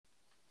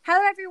Hello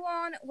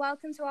everyone,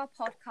 welcome to our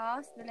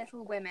podcast, The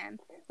Little Women.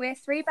 We're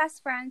three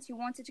best friends who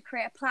wanted to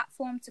create a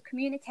platform to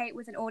communicate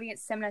with an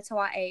audience similar to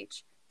our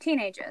age,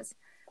 teenagers.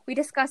 We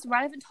discuss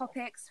relevant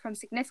topics from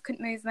significant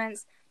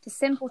movements to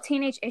simple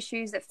teenage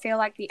issues that feel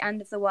like the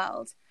end of the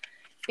world.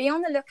 Be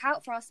on the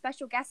lookout for our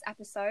special guest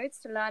episodes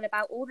to learn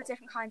about all the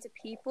different kinds of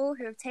people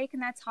who have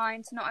taken their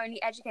time to not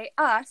only educate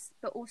us,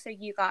 but also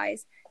you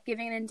guys,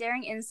 giving an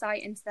endearing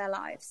insight into their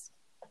lives.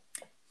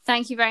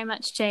 Thank you very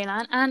much,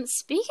 Jaylan. And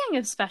speaking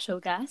of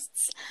special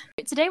guests,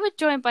 today we're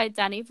joined by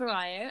Dani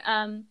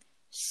Verayo.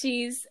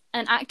 She's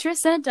an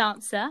actress and a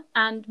dancer,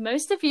 and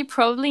most of you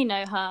probably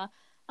know her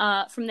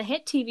from the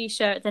hit TV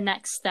show The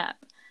Next Step,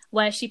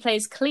 where she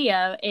plays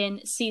Cleo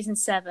in season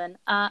 7.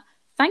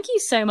 Thank you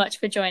so much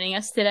for joining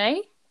us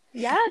today.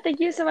 Yeah, thank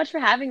you so much for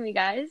having me,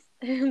 guys.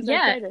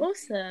 Excited.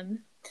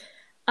 Awesome.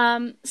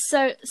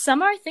 So,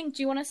 Summer, I think,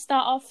 do you want to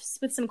start off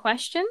with some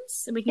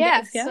questions? We can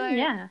get this going.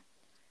 Yeah.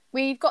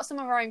 We've got some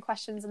of our own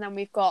questions, and then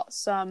we've got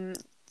some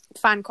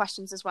fan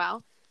questions as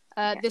well.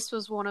 This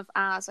was one of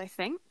ours, I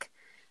think.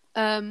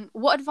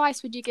 What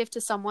advice would you give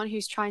to someone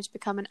who's trying to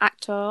become an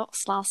actor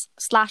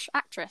slash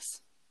actress?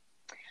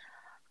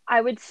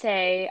 I would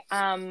say,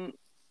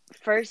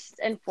 first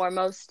and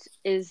foremost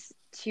is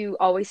to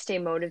always stay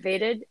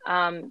motivated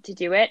to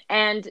do it,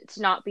 and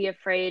to not be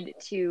afraid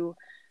to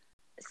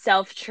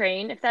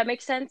self-train, if that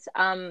makes sense.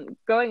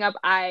 Growing up,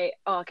 I'm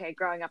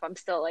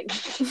still like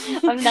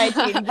I'm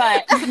 19,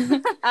 but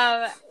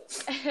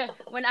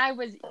when I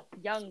was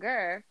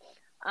younger,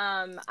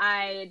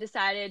 I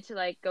decided to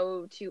like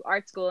go to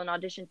art school and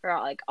audition for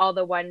like all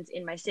the ones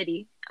in my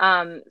city,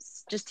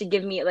 just to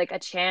give me like a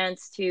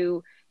chance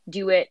to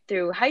do it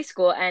through high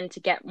school and to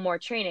get more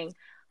training,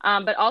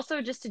 but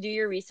also just to do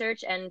your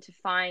research and to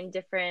find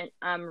different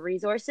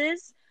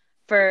resources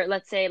for,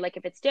 let's say, like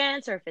if it's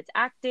dance or if it's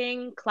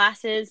acting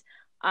classes.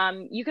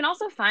 You can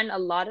also find a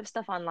lot of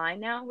stuff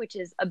online now, which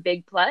is a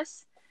big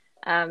plus.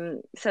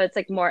 So it's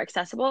like more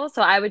accessible.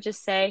 So I would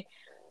just say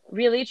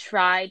really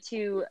try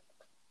to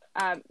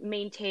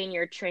maintain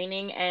your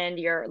training and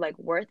your like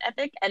work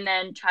ethic, and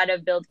then try to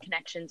build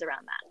connections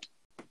around that.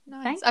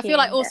 Nice. I feel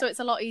like also it's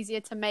a lot easier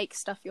to make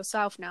stuff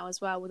yourself now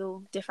as well with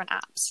all different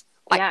apps.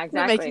 Like exactly.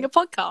 We're making a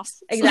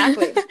podcast.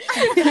 Exactly.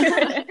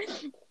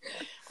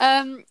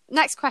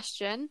 Next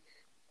question.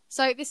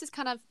 So this is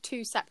kind of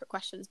two separate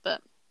questions,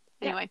 but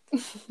anyway.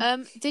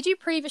 Did you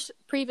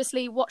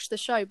previously watch the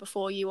show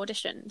before you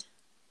auditioned?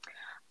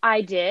 I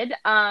did.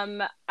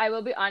 I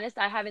will be honest,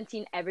 I haven't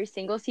seen every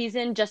single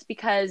season, just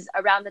because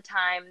around the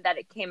time that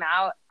it came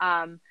out,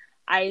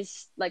 I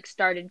like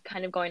started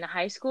kind of going to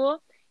high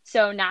school.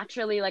 So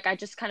naturally, like I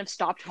just kind of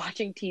stopped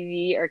watching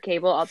TV or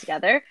cable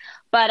altogether.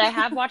 But I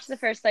have watched the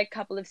first like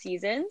couple of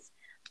seasons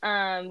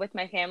with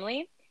my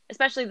family.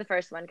 Especially the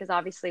first one, because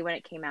obviously when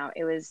it came out,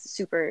 it was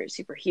super,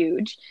 super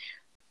huge.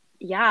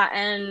 Yeah,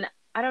 and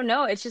I don't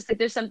know. It's just like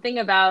there's something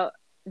about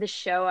the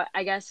show,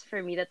 I guess,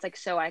 for me that's like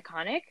so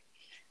iconic.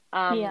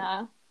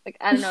 Like,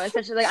 I don't know,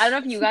 especially like I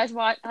don't know if you guys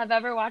have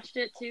ever watched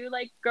it too,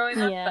 like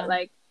growing up, but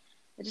like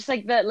it's just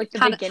like the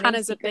beginning.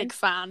 Hannah's a big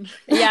fan.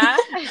 Yeah.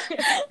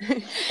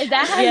 Is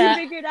that how you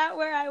figured out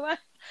where I was?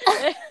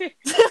 I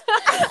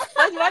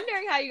was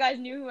wondering how you guys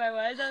knew who I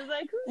was. I was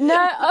like,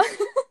 No.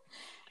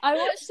 I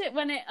watched it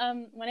when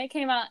it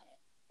came out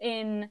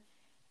in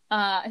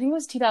I think it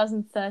was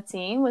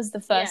 2013 was the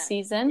first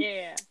season.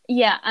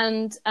 Yeah,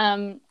 and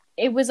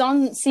it was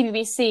on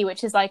CBBC,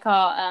 which is like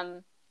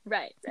our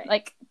right.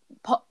 like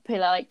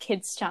popular like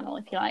kids channel,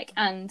 if you like.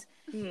 And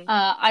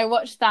I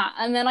watched that,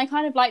 and then I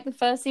kind of liked the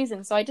first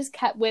season, so I just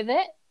kept with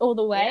it all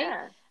the way.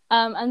 Yeah.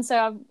 And so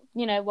I'm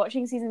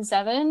watching season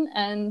 7,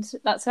 and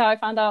that's how I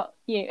found out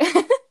you.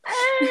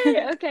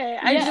 Hey, okay.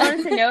 I just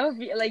wanted to know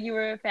if you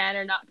were a fan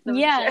or not.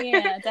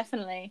 Yeah,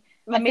 definitely.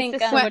 That makes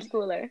this so much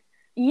cooler.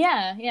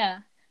 Yeah.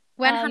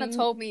 When Hannah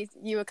told me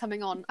you were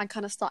coming on, I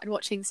kind of started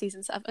watching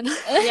season 7.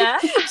 Yeah?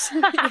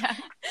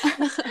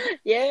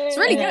 Yeah. It's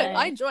really good.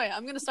 I enjoy it.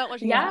 I'm going to start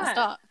watching it from the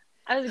start.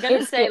 I was going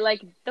to say,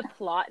 like, the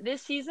plot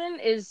this season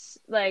is,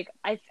 like,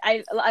 I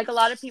like a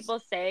lot of people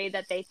say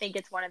that they think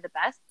it's one of the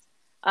best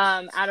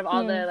out of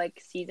all the,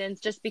 like, seasons,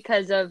 just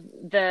because of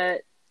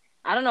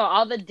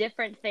all the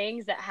different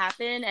things that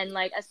happen, and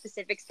like a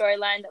specific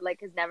storyline that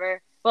like has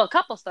never, a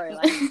couple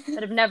storylines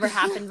that have never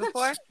happened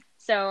before.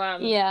 So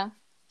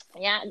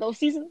those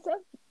seasons.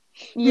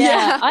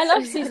 Yeah, I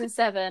love season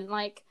 7.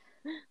 Like,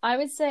 I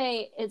would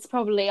say it's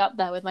probably up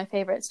there with my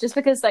favorites, just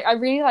because like I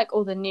really like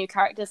all the new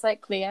characters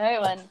like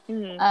Cleo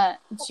and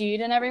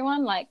Jude and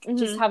everyone. Like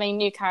just having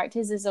new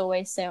characters is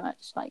always so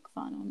much like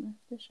fun on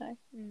the show.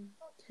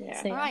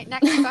 Yeah. So, all right,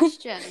 next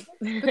question.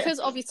 Because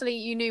obviously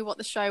you knew what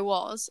the show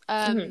was.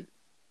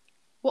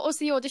 What was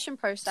the audition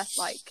process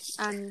like?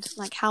 And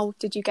like, how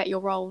did you get your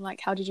role?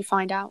 Like, how did you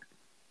find out?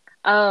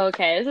 Oh,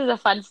 okay. This is a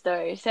fun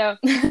story. So,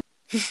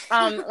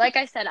 like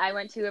I said, I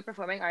went to a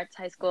performing arts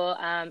high school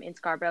in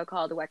Scarborough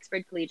called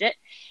Wexford Collegiate.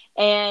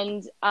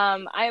 And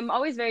I'm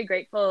always very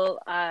grateful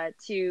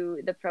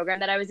to the program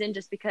that I was in,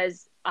 just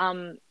because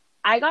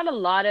I got a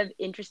lot of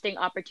interesting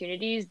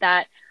opportunities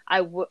that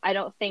I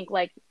don't think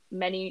like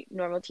many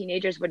normal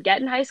teenagers would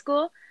get in high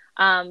school,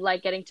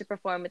 like getting to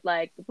perform with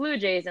like the Blue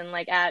Jays and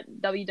like at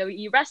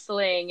WWE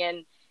wrestling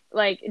and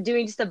like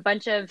doing just a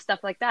bunch of stuff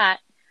like that.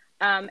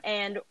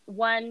 And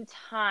one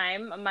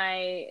time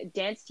my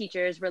dance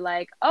teachers were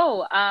like,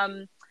 oh,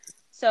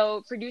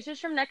 so producers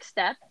from Next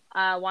Step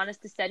want us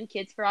to send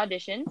kids for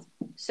auditions.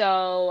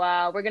 So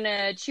we're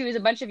gonna choose a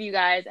bunch of you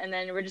guys, and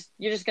then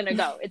you're just gonna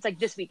go. It's like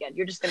this weekend.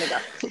 You're just gonna go.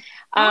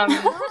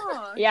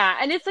 Yeah,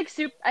 and it's like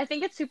I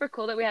think it's super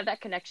cool that we have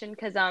that connection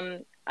because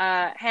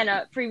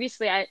Hannah,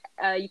 previously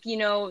if you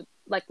know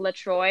like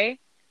LaTroy,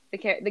 the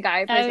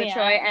guy who plays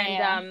LaTroy,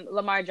 and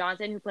Lamar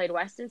Johnson who played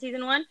West in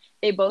season 1,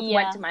 they both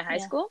went to my high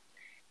school.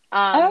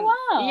 Oh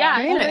wow!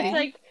 Yeah, really? so it's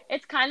like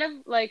it's kind of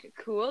like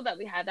cool that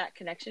we have that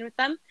connection with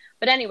them.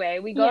 But anyway,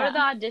 we go to the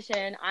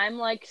audition. I'm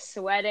like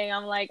sweating.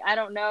 I'm like, I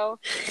don't know.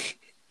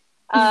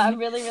 I'm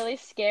really, really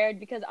scared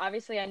because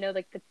obviously I know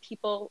like the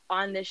people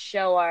on this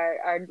show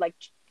are like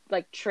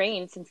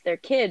trained since they're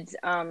kids.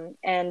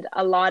 And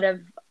a lot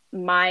of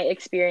my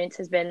experience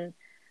has been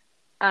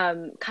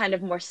kind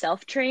of more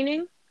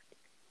self-training.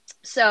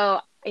 So,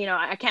 you know,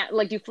 I can't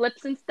like do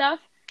flips and stuff.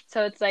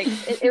 So it's like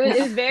it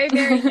was very,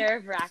 very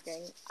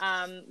nerve-wracking.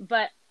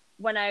 But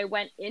when I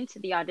went into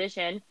the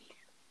audition,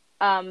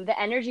 the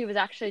energy was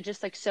actually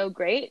just like so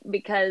great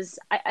because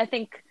I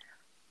think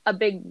a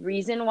big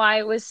reason why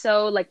it was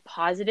so like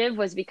positive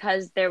was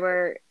because there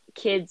were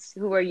kids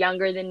who were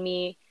younger than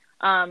me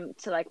to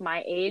like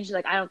my age.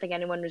 Like I don't think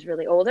anyone was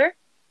really older.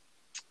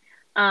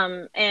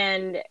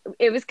 And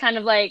it was kind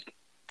of like,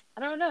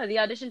 I don't know, the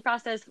audition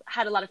process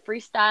had a lot of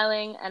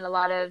freestyling and a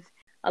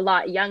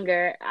lot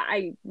younger.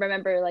 I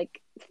remember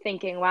like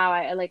thinking, wow,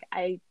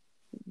 I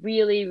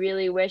really,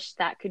 really wish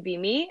that could be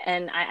me.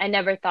 And I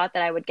never thought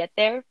that I would get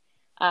there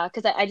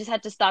because I just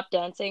had to stop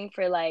dancing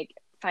for like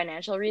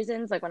financial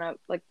reasons, like when I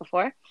like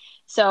before.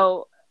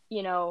 So,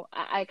 you know,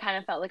 I kind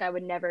of felt like I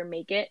would never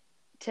make it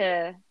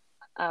to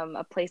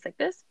a place like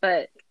this.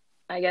 But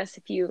I guess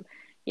if you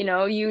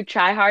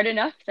try hard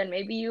enough, then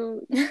maybe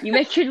you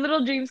make your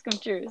little dreams come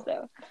true.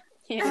 So.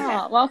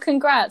 Yeah. Oh, well,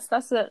 congrats.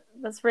 That's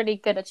really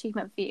good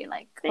achievement for you.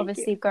 Like Thank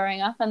obviously you.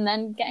 growing up and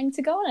then getting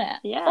to go on it.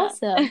 Yeah.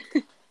 Awesome.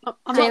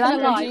 I'm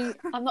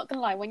not gonna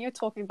lie. When you're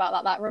talking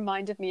about that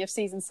reminded me of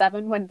season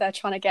 7 when they're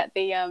trying to get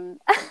the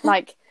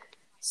like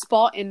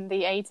spot in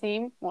the A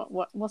team.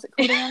 What's it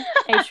called again?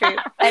 A Troop.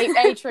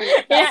 A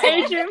Troop. Yeah,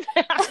 A Troop.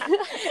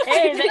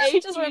 Hey, the She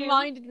A just Troop.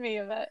 reminded me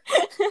of it.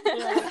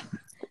 Yeah.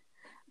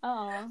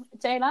 Oh,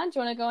 Jaylan, do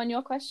you want to go on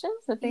your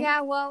questions?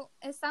 Yeah, well,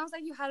 it sounds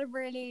like you had a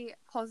really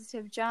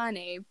positive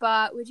journey,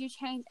 but would you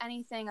change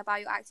anything about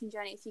your acting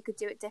journey if you could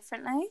do it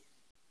differently?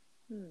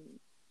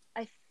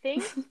 I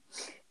think,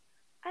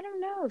 I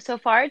don't know. So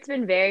far, it's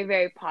been very,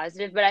 very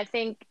positive, but I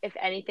think if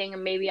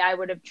anything, maybe I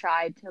would have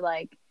tried to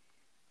like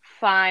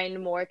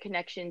find more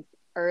connections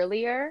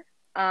earlier,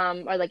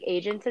 or like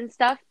agents and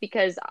stuff,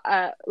 because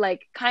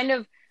like kind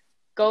of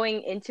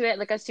going into it,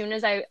 like as soon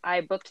as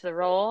I booked the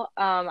role,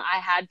 I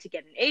had to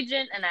get an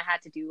agent and I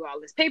had to do all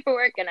this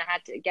paperwork and I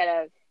had to get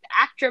a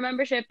ACTRA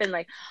membership and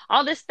like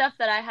all this stuff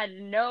that I had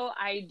no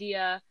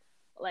idea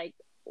like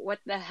what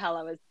the hell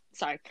I was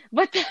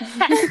what the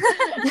heck?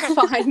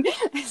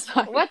 It's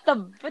fine. What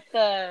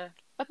the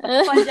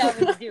fudge I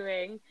was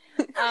doing,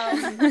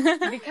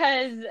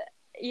 because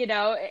you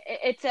know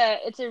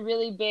it's a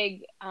really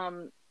big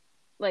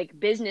like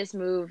business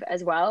move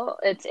as well.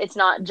 It's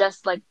not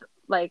just like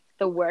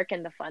the work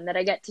and the fun that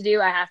I get to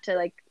do. I have to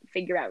like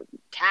figure out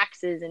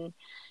taxes and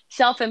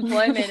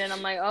self-employment and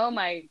I'm like, oh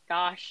my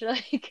gosh,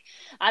 like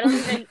I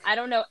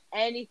don't know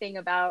anything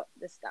about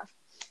this stuff.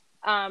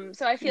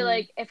 So I feel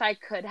like if I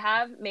could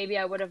have, maybe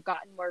I would have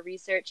gotten more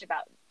research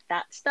about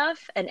that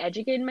stuff and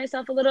educated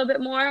myself a little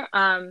bit more,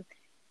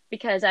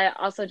 because I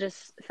also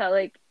just felt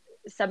like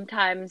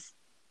sometimes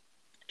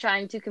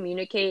trying to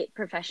communicate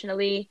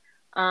professionally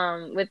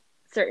with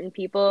certain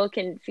people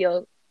can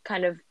feel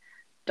kind of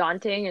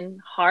daunting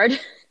and hard,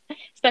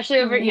 especially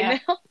over email.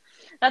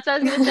 That's what I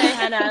was gonna say,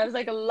 Hannah. I was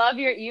like, I love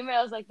your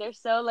emails. Like they're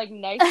so like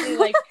nicely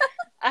like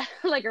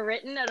like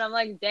written, and I'm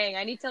like, dang,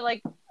 I need to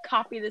like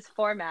copy this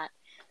format.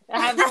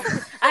 I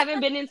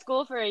haven't been in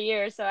school for a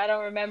year, so I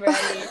don't remember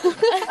any of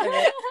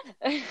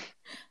it.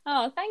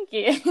 Oh, thank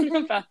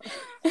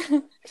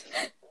you.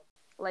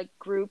 Like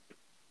group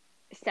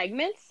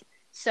segments.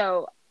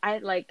 So I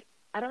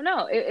don't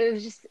know.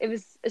 It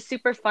was a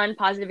super fun,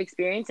 positive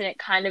experience, and it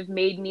kind of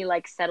made me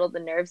like settle the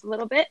nerves a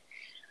little bit.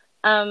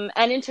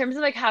 And in terms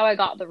of like how I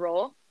got the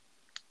role,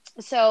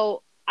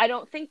 so I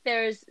don't think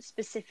there's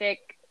specific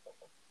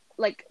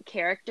like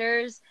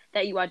characters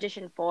that you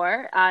audition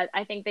for.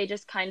 I think they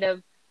just kind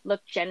of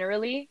look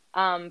generally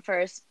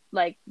for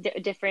like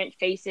different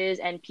faces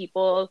and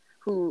people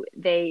who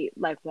they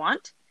like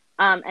want,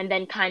 and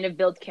then kind of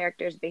build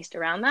characters based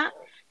around that.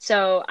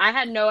 So I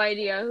had no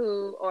idea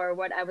who or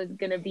what I was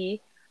gonna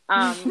be,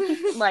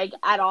 like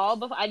at all.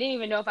 Before I didn't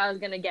even know if I was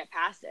gonna get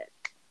past it,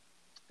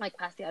 like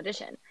past the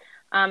audition.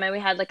 And we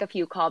had like a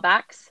few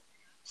callbacks.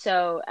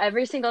 So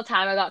every single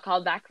time I got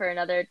called back for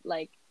another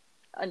like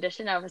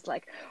audition, I was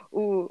like,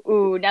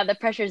 ooh, now the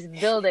pressure's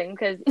building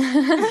because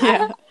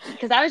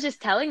I was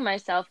just telling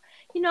myself,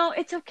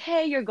 it's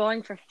okay. You're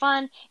going for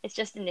fun. It's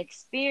just an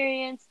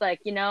experience.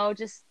 Like,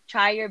 just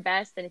try your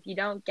best. And if you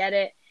don't get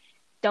it,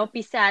 don't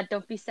be sad.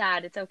 Don't be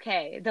sad. It's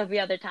okay. There'll be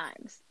other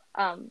times.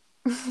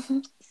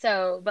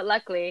 But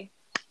luckily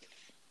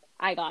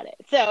I got it.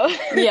 So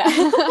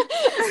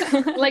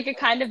like a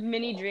kind of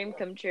mini dream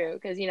come true.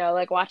 Cause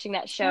like watching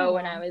that show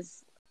when I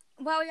was.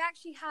 Well, we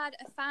actually had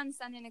a fan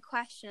send in a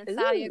question,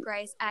 Thalia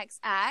Grace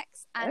XX,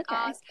 and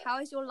asked, how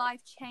has your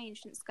life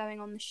changed since going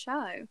on the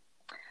show?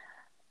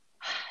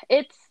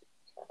 It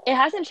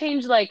hasn't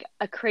changed like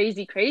a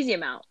crazy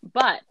amount,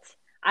 but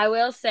I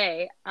will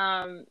say,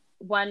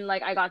 one,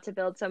 like I got to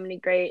build so many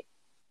great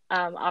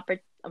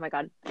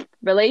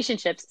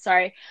relationships,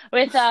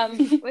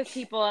 with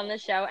people on the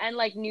show, and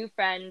like new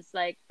friends,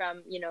 like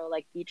from,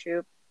 like B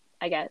Troop,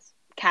 I guess,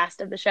 cast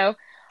of the show,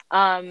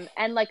 and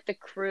like the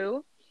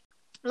crew.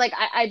 Like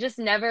I just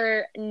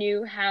never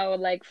knew how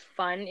like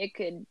fun it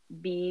could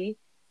be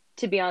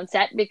to be on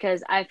set,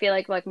 because I feel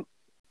like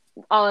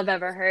all I've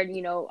ever heard,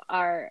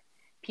 are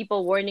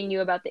people warning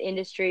you about the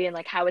industry and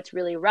like how it's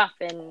really rough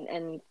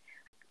and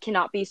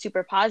cannot be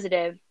super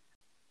positive.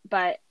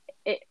 But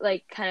it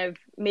like kind of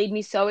made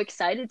me so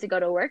excited to go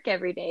to work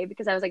every day,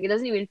 because I was like, it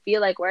doesn't even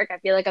feel like work. I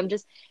feel like I'm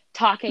just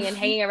talking and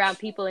hanging around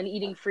people and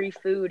eating free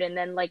food, and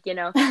then like,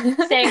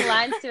 saying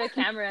lines to a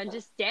camera and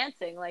just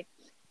dancing. Like,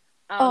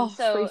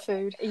 free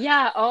food.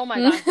 Yeah. Oh my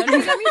gosh. Don't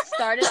even get me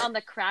started on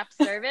the craft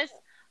service.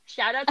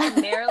 Shout out to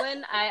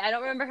Marilyn. I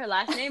don't remember her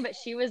last name, but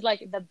she was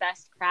like the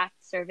best craft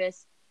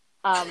service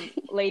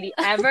lady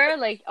ever.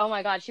 Like, oh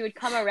my god, she would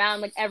come around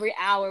like every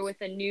hour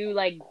with a new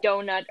like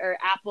donut or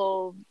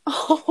apple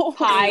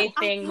pie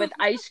thing with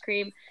ice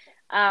cream,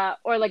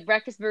 or like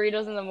breakfast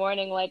burritos in the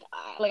morning. Like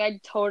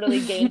I totally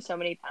gained so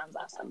many pounds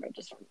last summer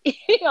just from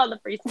eating all the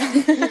free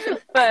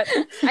stuff. But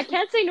I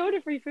can't say no to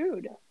free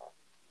food.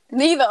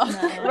 Neither.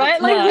 No.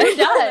 Right?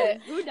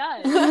 Like, who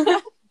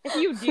does? If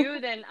you do,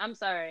 then I'm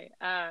sorry.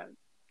 I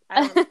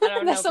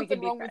don't know if we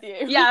can be friends. With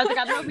you. Yeah, I was like,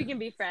 I don't know if we can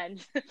be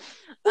friends.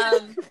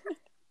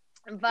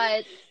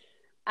 But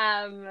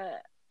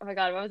oh my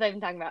god, what was I even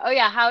talking about? Oh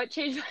yeah, how it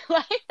changed my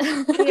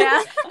life.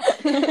 Yeah.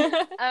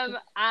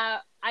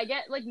 I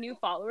get like new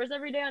followers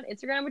every day on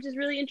Instagram, which is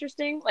really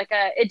interesting. Like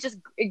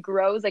it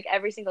grows like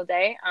every single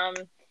day.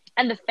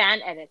 And the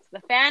fan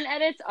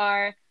edits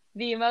are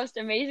the most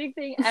amazing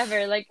thing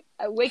ever. Like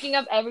waking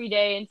up every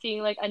day and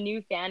seeing like a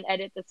new fan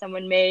edit that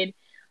someone made,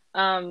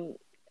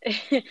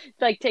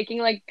 like taking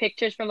like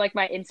pictures from like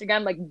my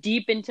Instagram like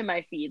deep into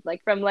my feed,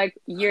 like from like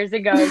years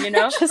ago,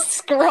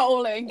 just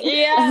scrolling.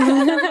 Yeah.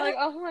 And I'm like,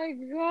 oh my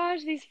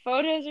gosh, these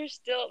photos are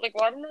still like,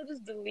 why don't I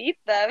just delete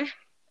them?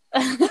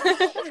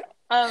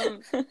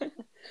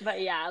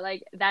 But yeah,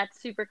 like that's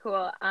super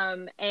cool.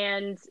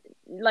 And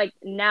like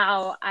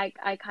now I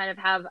kind of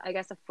have, I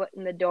guess, a foot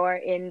in the door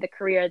in the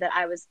career that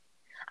I was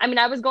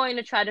going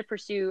to try to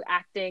pursue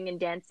acting and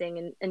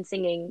dancing and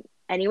singing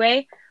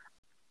anyway,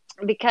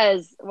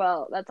 because,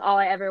 well, that's all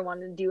I ever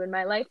wanted to do in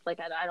my life. Like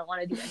I don't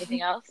want to do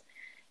anything else.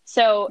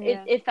 So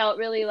it felt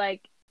really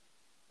like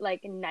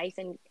nice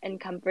and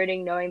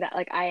comforting knowing that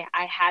like I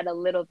had a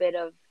little bit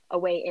of a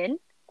way in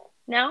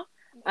now.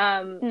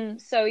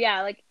 So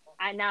yeah, like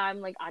I'm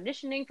like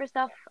auditioning for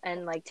stuff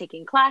and like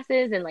taking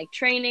classes and like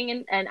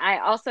training, and I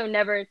also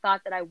never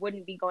thought that I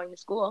wouldn't be going to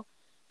school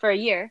for a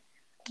year.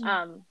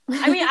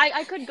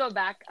 I could go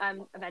back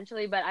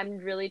eventually, but I'm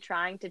really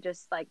trying to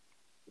just like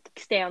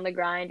stay on the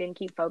grind and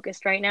keep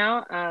focused right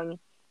now.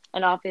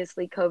 And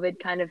obviously COVID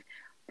kind of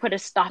put a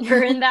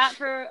stopper in that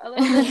for a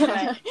little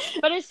bit,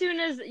 but as soon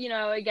as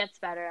it gets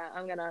better,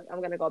 I'm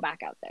gonna go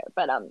back out there.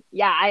 But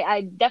yeah,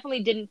 I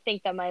definitely didn't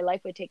think that my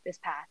life would take this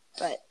path,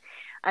 but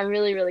I'm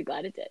really, really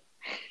glad it did.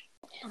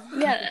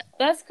 Yeah,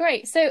 that's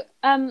great. So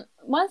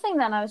one thing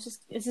then,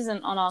 this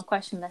isn't on our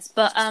question list,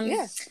 but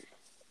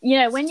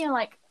when you're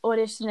like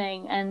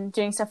auditioning and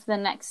doing stuff for the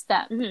next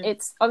step,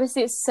 it's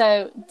obviously it's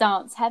so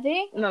dance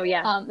heavy. Oh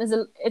yeah.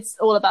 It's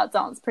all about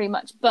dance pretty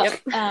much,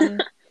 but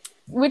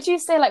would you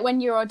say like when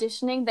you're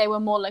auditioning they were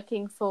more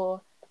looking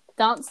for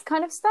dance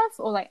kind of stuff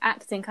or like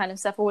acting kind of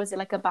stuff, or was it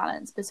like a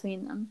balance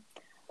between them?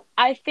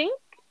 I think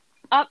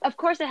of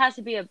course it has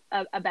to be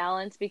a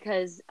balance,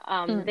 because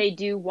they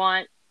do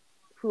want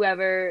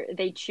whoever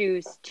they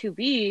choose to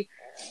be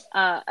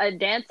a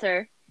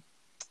dancer.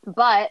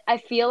 But I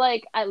feel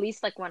like, at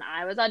least like when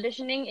I was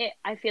auditioning,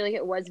 I feel like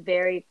it was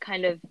very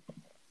kind of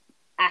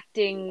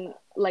acting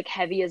like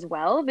heavy as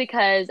well,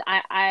 because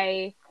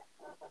I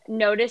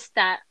noticed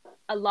that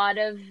a lot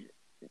of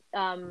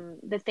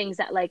the things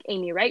that like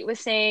Amy Wright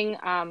was saying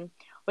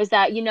was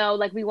that,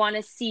 like we want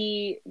to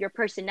see your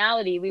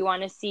personality. We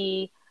want to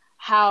see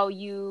how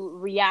you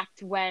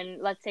react when,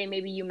 let's say,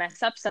 maybe you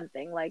mess up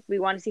something. Like we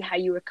want to see how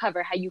you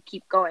recover, how you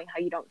keep going, how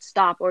you don't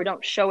stop or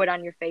don't show it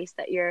on your face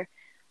that you're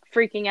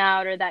freaking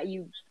out or that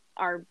you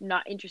are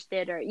not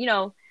interested, or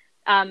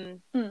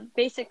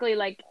basically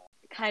like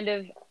kind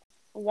of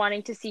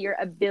wanting to see your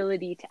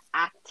ability to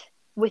act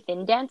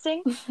within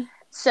dancing.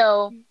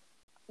 So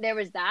there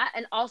was that,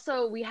 and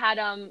also we had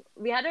a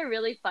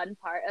really fun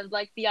part of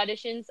like the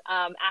auditions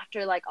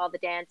after like all the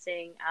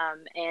dancing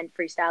and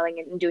freestyling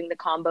and doing the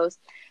combos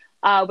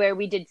where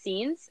we did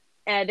scenes,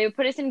 and they would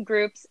put us in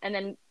groups, and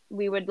then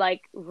we would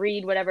like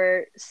read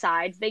whatever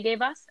sides they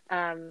gave us,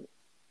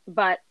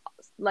 but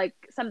like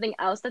something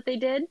else that they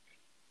did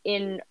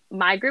in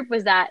my group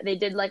was that they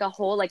did like a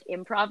whole like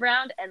improv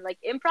round, and like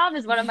improv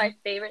is one of my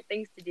favorite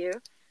things to do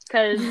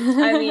because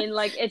I mean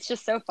like it's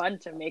just so fun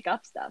to make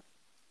up stuff.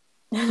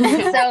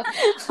 So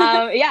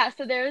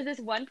so there was this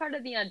one part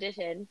of the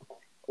audition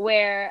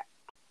where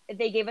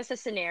they gave us a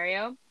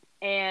scenario,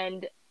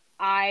 and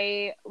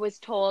I was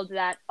told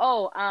that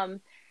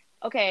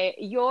okay,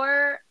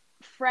 your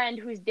friend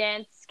who's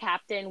dance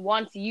captain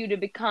wants you to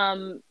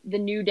become the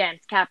new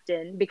dance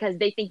captain because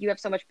they think you have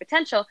so much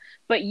potential,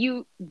 but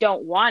you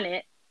don't want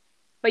it,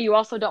 but you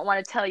also don't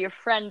want to tell your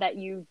friend that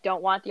you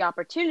don't want the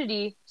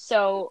opportunity,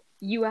 so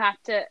you have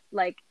to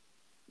like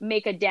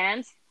make a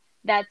dance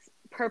that's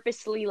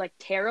purposely like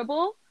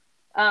terrible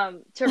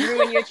to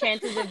ruin your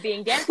chances of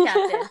being dance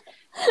captain.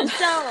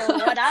 So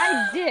what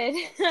I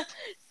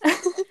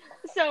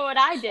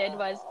did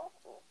was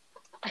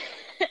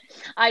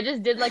I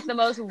just did like the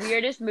most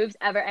weirdest moves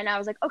ever, and I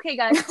was like, okay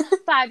guys,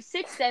 5,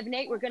 6, 7,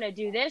 8, we're gonna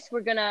do this,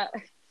 we're gonna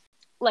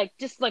like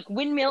just like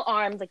windmill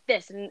arms like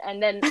this,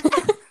 and then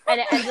and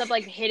it ends up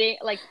like hitting,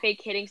 like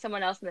fake hitting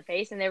someone else in the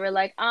face, and they were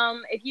like,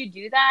 if you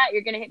do that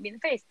you're gonna hit me in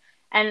the face.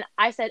 And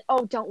I said,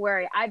 oh, don't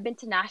worry, I've been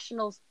to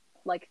nationals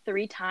like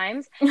 3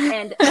 times,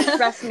 and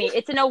trust me,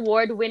 it's an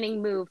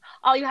award-winning move.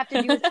 All you have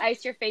to do is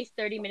ice your face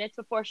 30 minutes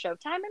before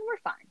showtime and we're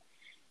fine.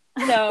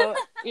 So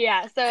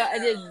yeah, so I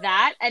did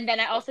that, and then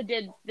I also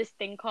did this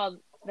thing called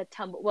the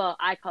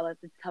I call it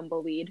the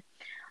tumbleweed.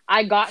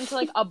 I got into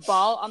like a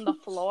ball on the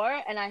floor,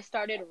 and I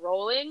started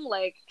rolling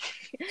like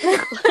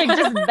like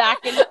just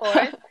back and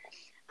forth.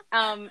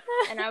 And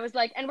I was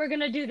like, and we're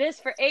gonna do this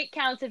for 8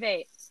 counts of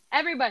 8.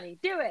 Everybody,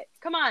 do it!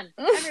 Come on,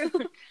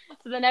 everyone.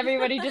 So then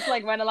everybody just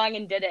like went along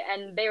and did it,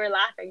 and they were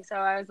laughing. So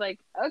I was like,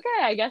 okay,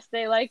 I guess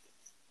they like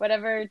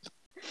whatever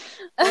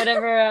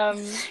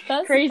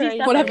crazy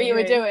stuff, whatever you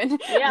were doing.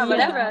 Yeah,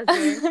 whatever I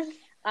was doing.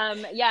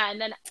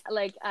 And then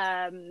like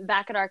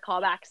back at our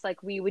callbacks,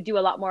 like we would do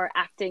a lot more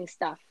acting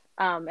stuff,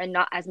 and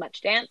not as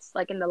much dance,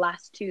 like in the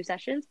last 2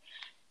 sessions.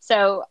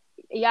 So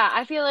yeah,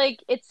 I feel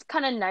like it's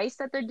kind of nice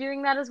that they're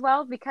doing that as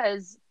well,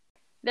 because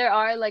there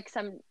are like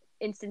some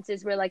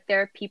instances where like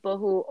there are people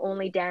who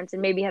only dance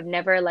and maybe have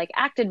never like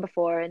acted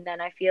before, and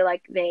then I feel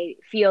like they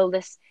feel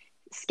this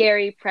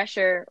scary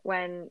pressure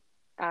when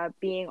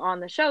being on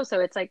the show. So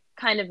it's like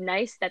kind of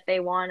nice that they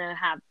want to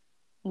have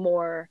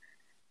more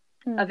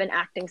of an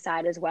acting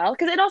side as well,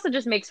 because it also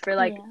just makes for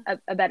like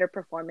a better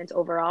performance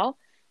overall.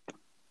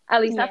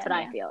 At least that's what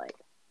I feel like.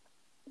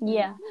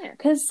 Yeah,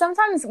 because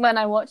sometimes when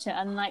I watch it,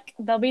 and like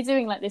they'll be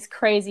doing like this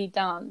crazy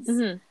dance,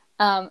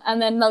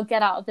 and then they'll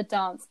get out of the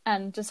dance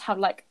and just have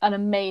like an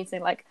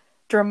amazing like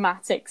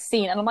dramatic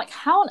scene, and I'm like,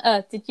 how on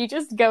earth did you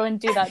just go and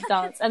do that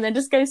dance and then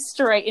just go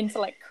straight into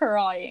like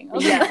crying?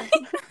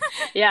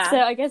 Yeah. So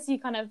I guess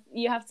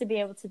you have to be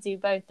able to do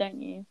both,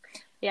 don't you?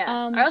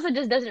 Yeah. I also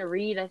just doesn't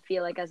read, I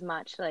feel like, as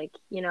much, like,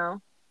 you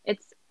know,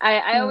 it's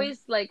I always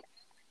like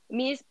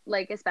me,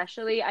 like,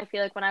 especially I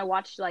feel like when I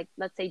watch like,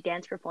 let's say,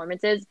 dance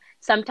performances,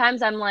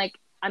 sometimes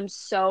I'm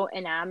so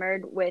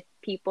enamored with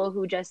people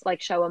who just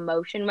like show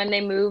emotion when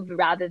they move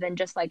rather than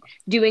just like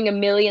doing a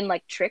million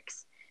like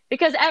tricks,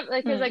 because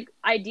like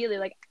ideally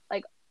like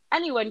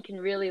anyone can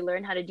really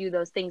learn how to do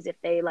those things if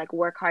they like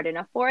work hard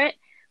enough for it,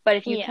 but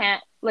if you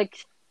can't like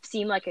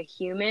seem like a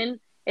human,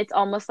 it's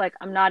almost like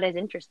I'm not as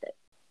interested.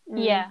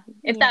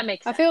 If that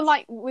makes sense. I feel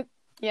like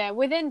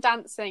within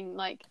dancing,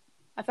 like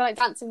I feel like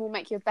dancing will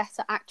make you a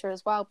better actor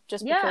as well,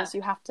 just because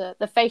you have to,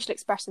 the facial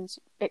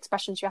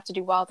expressions you have to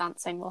do while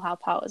dancing will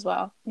help out as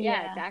well.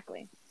 Yeah,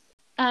 exactly.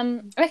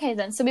 Okay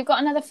then, so we've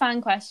got another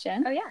fan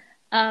question. Oh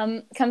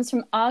yeah. Comes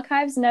from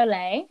Archives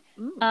Nole.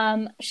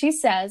 She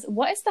says,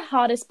 what is the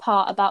hardest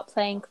part about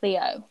playing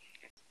Cleo?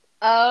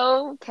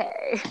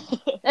 Okay.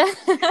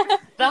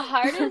 The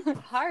hardest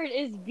part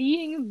is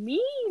being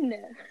mean.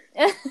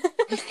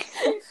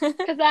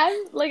 Because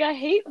I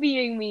hate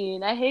being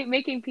mean. I hate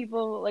making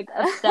people like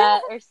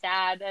upset or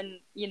sad, and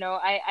you know,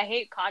 I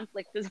hate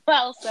conflict as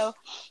well, so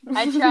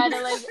I try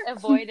to like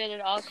avoid it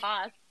at all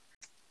costs.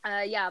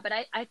 But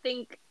I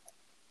think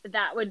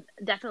that would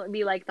definitely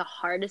be like the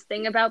hardest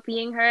thing about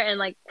being her, and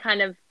like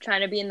kind of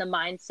trying to be in the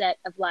mindset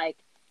of like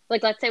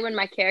let's say when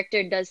my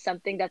character does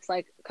something that's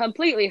like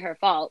completely her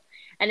fault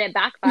and it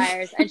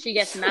backfires and she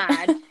gets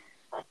mad.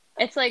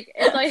 It's like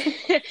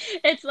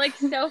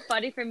so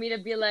funny for me to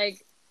be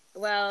like,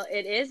 well,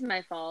 it is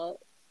my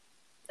fault.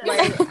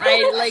 Like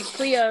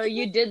Cleo,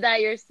 you did that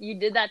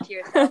to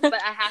yourself,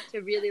 but I have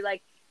to really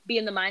like be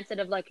in the mindset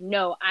of like,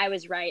 no, I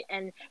was right,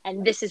 and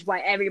this is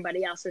why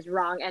everybody else is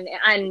wrong,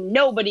 and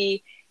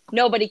nobody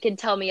can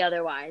tell me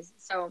otherwise.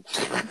 So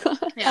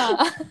yeah.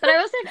 But I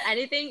will say, if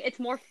anything, it's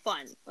more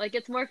fun. Like,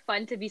 it's more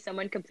fun to be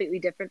someone completely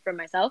different from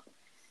myself.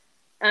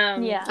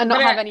 And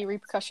not have any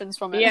repercussions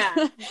from it. Yeah.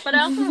 But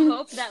I also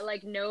hope that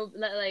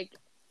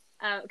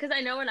because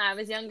I know when I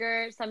was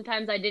younger,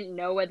 sometimes I didn't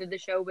know whether the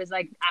show was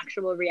like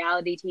actual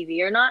reality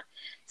TV or not.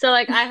 So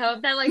like, I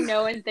hope that like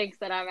no one thinks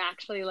that I'm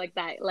actually like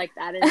that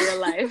in real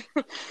life.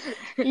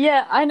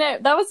 Yeah, I know.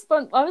 That was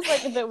fun. I was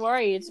like a bit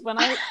worried when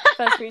I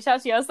first reached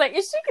out to you. I was like,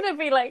 is she gonna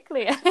be like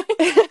Cleo?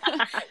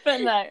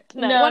 But no.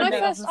 When I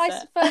first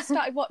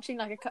started watching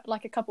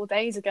like a couple of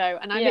days ago,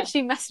 and I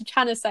literally messaged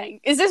Hannah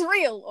saying, "Is this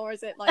real or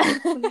is it like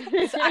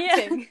is it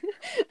acting?"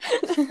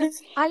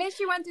 I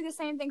literally went through the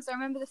same thing. So I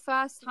remember the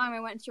first time I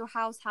went to your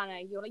house,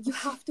 Hannah, you're like, "You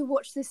have to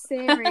watch this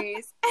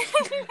series."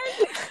 And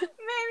you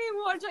made me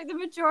watch like the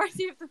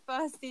majority of the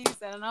first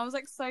season, and I was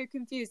like so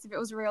confused if it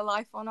was real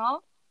life or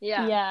not.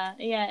 Yeah,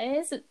 it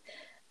is.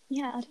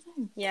 Yeah, I don't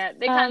know. Yeah,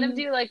 they kind of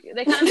do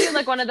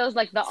like one of those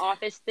like The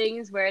Office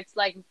things where it's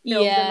like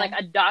filmed in like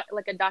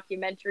a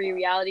documentary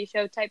reality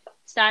show type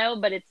style,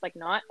 but it's like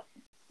not.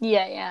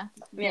 Yeah.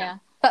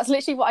 That's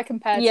literally what I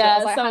compared to. I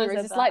was like, Hannah,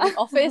 is this like The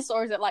Office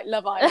or is it like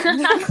Love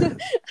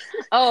Island?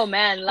 Oh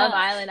man, Love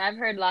Island. I've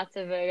heard lots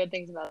of good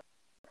things about it.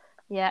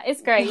 Yeah,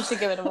 it's great. You should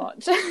give it a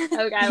watch.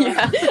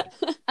 Okay.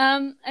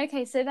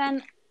 Okay, so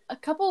then a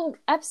couple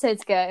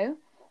episodes ago,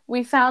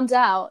 we found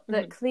out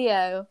that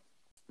Cleo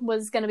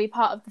was going to be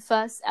part of the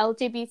first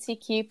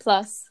LGBTQ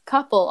plus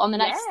couple on the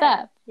next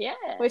step. Yeah.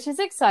 Which is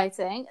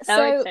exciting.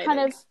 So exciting. Kind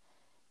of,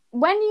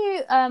 when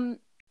you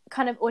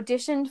kind of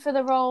auditioned for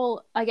the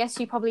role, I guess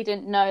you probably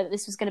didn't know that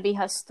this was going to be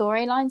her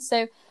storyline.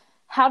 So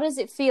how does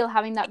it feel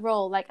having that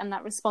role, like, and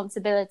that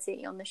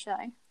responsibility on the show?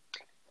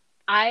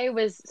 I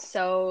was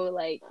so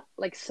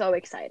so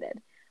excited.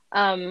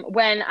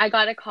 When I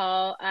got a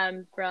call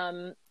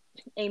from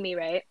Amy,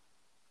 right?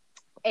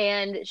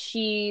 And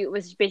she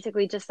was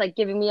basically just like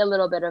giving me a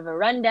little bit of a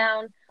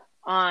rundown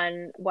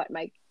on what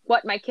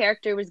my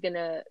character was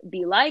gonna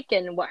be like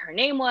and what her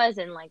name was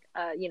and like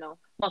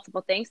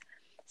multiple things.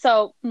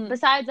 So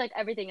besides like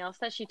everything else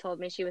that she told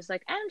me, she was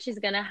like, and she's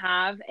gonna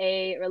have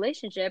a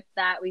relationship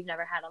that we've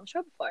never had on the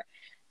show before.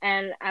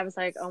 And I was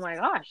like, oh my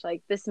gosh,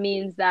 like this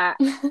means that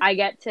I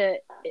get to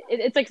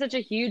it's like such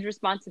a huge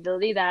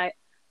responsibility that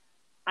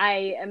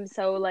I am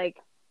so like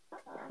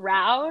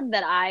proud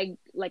that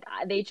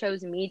they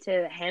chose me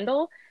to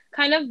handle,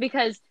 kind of,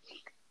 because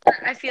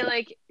I feel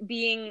like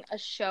being a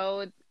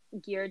show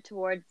geared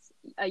towards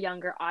a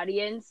younger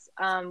audience,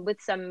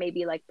 with some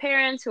maybe like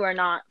parents who are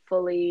not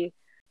fully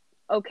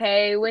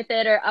okay with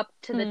it or up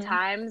to the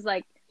times,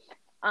 like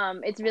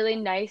it's really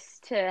nice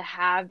to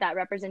have that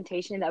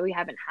representation that we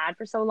haven't had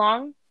for so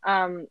long,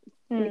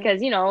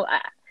 because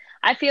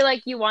I feel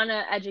like you want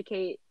to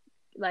educate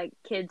like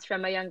kids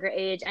from a younger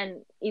age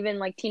and even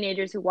like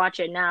teenagers who watch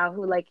it now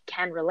who like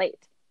can relate,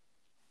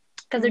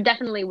 because there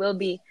definitely will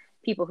be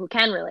people who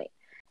can relate.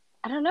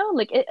 I don't know,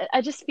 like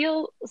I just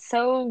feel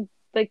so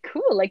like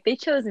cool, like they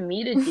chose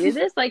me to do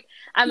this. Like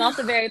I'm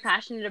also very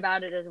passionate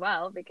about it as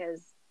well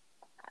because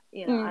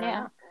I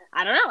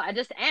don't know, I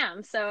just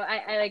am. So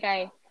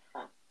I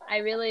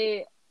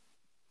really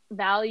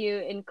value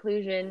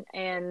inclusion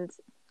and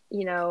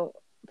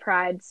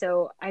pride,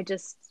 so I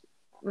just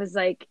was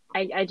like,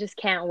 I just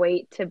can't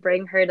wait to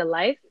bring her to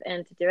life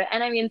and to do it.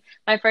 And I mean,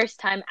 my first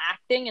time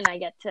acting, and I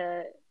get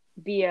to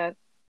be a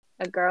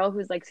girl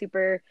who's like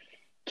super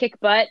kick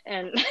butt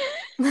and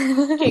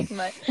kick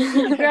butt.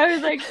 A girl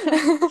who's like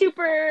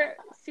super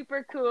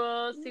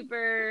cool,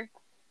 super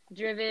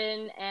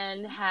driven,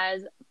 and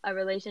has a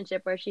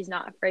relationship where she's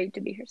not afraid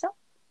to be herself,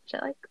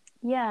 which I like.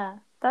 Yeah,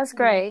 that's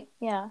great.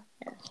 Yeah.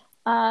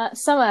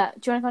 Summer,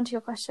 do you want to go on to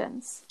your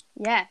questions?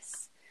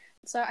 Yes.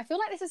 So I feel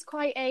like this is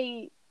quite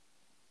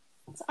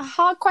it's a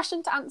hard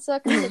question to answer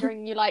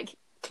considering you like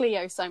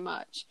Cleo so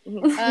much.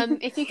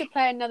 If you could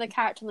play another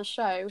character on the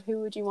show, who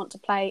would you want to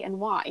play and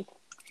why?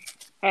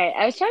 All right,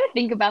 I was trying to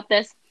think about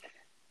this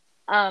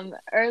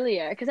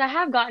earlier because I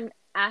have gotten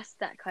asked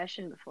that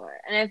question before,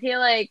 and I feel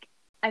like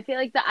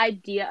the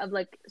idea of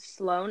like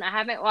Sloane, I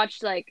haven't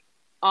watched like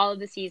all of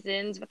the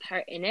seasons with her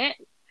in it,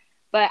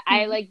 but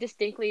I like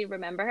distinctly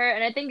remember her,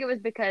 and I think it was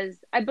because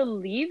I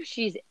believe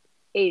she's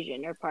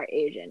Asian or part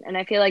Asian, and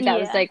I feel like that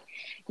was like,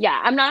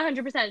 I'm not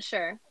 100%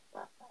 sure,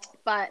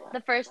 but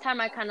the first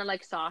time I kind of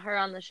like saw her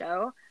on the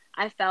show,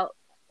 I felt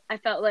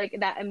like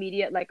that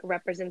immediate like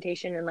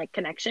representation and like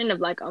connection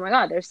of like, oh my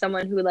god, there's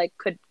someone who like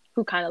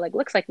who kind of like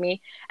looks like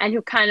me and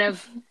who kind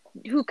of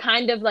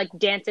like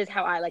dances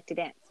how I like to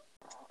dance.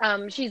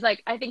 She's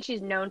like, I think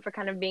she's known for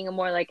kind of being a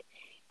more like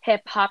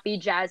hip hoppy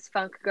jazz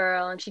funk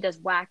girl, and she does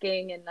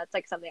whacking, and that's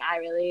like something I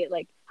really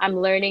like, I'm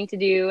learning to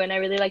do and I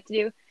really like to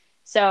do.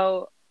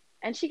 So,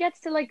 and she gets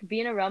to like be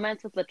in a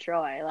romance with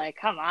LaTroy, like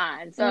come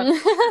on. So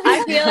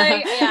I feel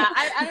like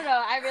I don't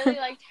know, I really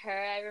liked her,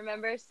 I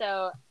remember.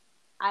 So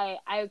I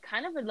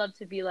kind of would love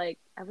to be like,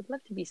 I would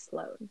love to be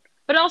Sloane,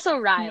 but also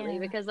Riley,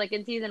 because like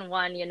in season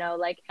 1,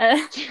 like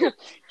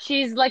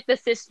she's like the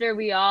sister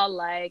we all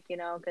like,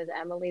 because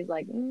Emily's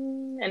like,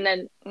 and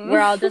then we're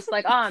all just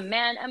like, oh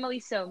man,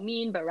 Emily's so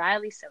mean, but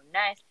Riley's so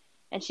nice,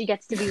 and she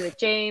gets to be with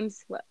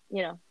James,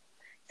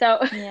 So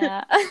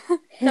I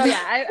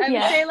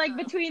would say like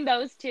between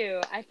those two,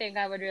 I think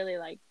I would really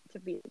like to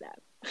be them.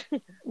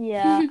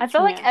 Yeah, I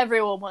feel like Yeah.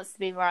 everyone wants to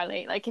be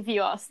Riley. Like if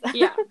you ask them,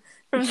 Yeah.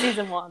 from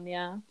season 1,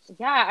 yeah.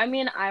 Yeah, I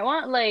mean, I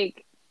want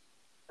like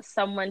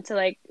someone to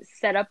like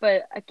set up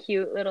a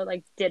cute little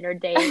like dinner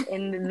date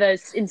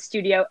in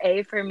Studio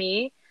A for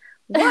me.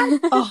 What?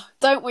 Oh,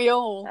 don't we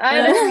all?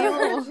 I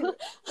Don't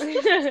we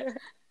all? know.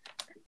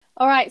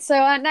 All right, so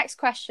next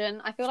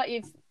question. I feel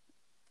like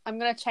I'm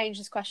going to change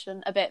this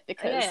question a bit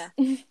because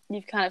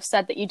you've kind of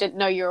said that you didn't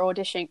know you were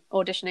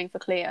auditioning for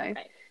Cleo.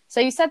 Right. So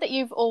you said that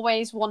you've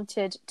always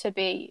wanted to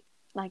be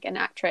like an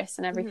actress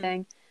and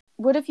everything.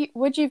 Would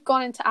you have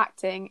gone into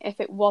acting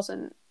if it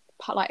wasn't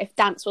if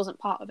dance wasn't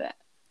part of it?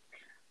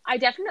 I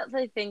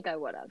definitely think I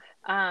would have.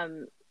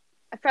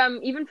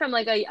 From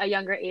like a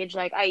younger age,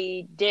 like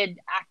I did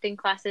acting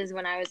classes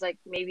when I was like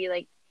maybe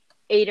like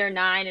 8 or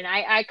 9, and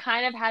I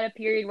kind of had a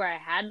period where I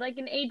had like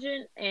an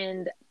agent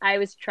and I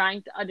was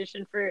trying to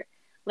audition for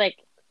like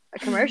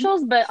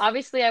commercials, but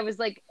obviously I was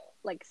like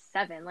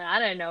 7, like I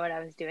didn't know what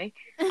I was doing.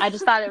 I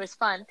just thought it was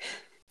fun.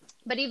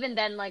 But even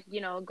then, like,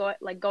 you know,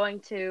 going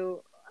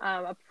to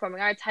a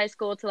performing arts high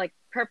school to like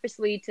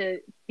purposely to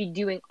be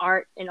doing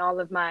art in all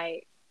of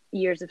my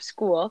years of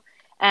school,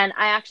 and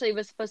I actually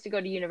was supposed to go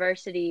to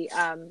university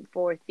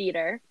for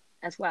theater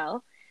as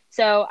well.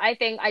 So I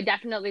think I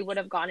definitely would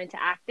have gone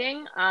into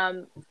acting.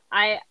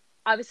 I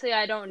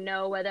don't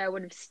know whether I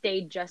would have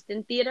stayed just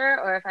in theater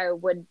or if I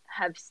would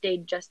have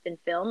stayed just in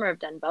film or have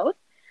done both.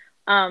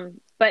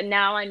 But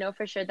now I know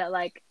for sure that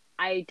like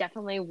I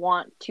definitely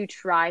want to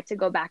try to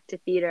go back to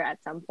theater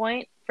at some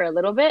point for a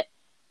little bit,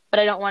 but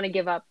I don't want to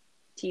give up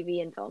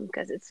TV and film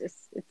because it's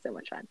so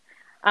much fun.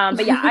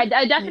 But yeah,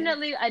 I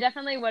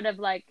definitely would have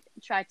like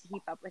tried to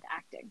keep up with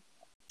acting.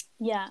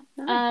 Yeah.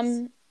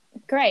 Nice.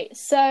 Great.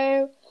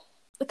 So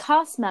the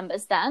cast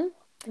members then,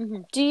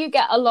 do you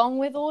get along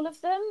with all of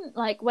them?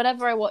 Like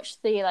whenever I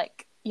watch the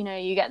like, you know,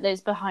 you get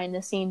those behind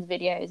the scenes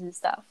videos and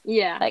stuff.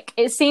 Yeah. Like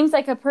it seems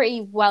like a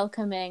pretty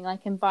welcoming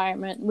like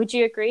environment. Would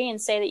you agree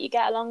and say that you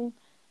get along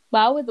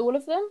well with all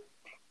of them?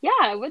 Yeah,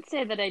 I would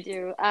say that I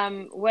do.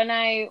 When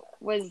I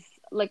was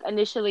like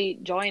initially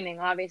joining,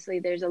 obviously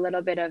there's a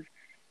little bit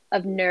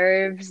of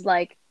nerves,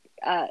 like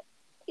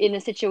in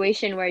a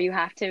situation where you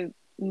have to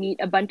meet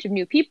a bunch of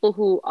new people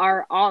who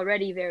are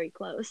already very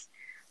close.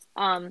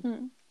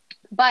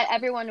 But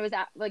everyone was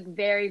like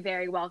very,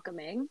 very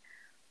welcoming.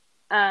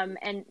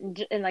 And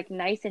like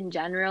nice in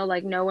general.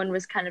 Like no one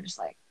was kind of just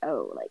like,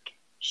 oh, like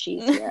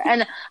she's here.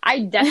 And I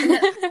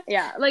definitely,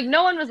 yeah, like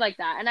no one was like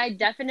that. And I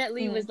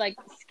definitely was like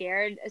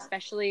scared,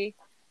 especially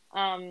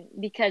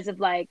because of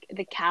like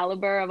the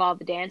caliber of all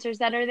the dancers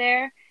that are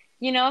there,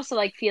 you know? So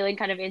like feeling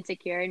kind of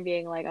insecure and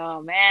being like,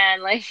 oh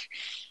man, like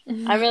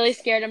I'm really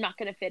scared I'm not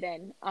going to fit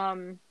in.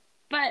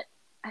 But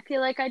I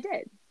feel like I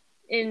did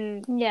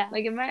in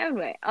my own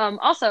way.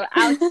 Also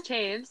Alex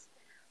Chaves,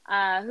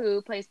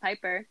 who plays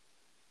Piper,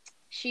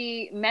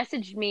 she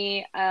messaged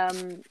me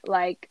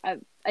like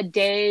a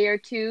day or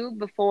two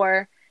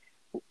before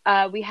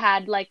we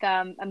had like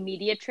a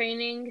media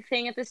training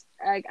thing at this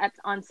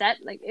on set.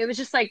 Like it was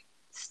just like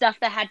stuff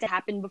that had to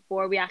happen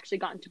before we actually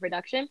got into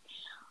production.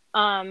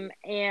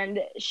 And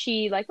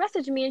she like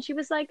messaged me and she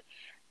was like,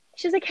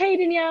 hey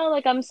Danielle,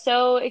 like I'm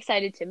so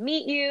excited to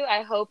meet you.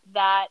 I hope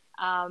that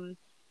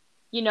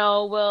you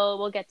know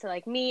we'll get to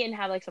like meet and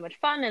have like so much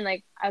fun. And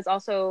like I was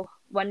also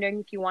wondering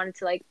if you wanted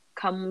to like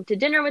come to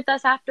dinner with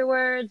us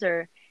afterwards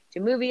or to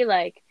a movie,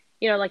 like,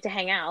 you know, like to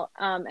hang out.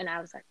 And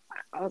I was like,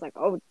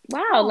 oh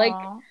wow, like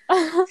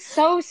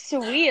so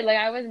sweet. Like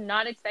I was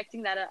not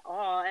expecting that at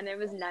all. And it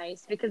was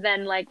nice because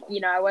then like,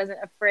 you know, I wasn't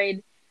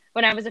afraid.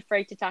 When I was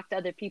afraid to talk to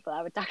other people,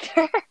 I would talk to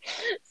her.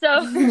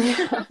 So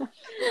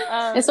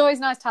it's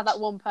always nice to have that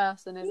one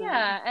person, isn't it?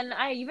 Yeah, and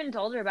I even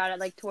told her about it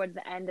like towards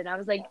the end, and I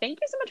was like, thank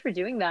you so much for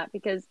doing that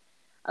because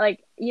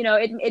like, you know,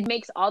 it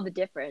makes all the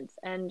difference.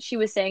 And she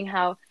was saying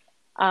how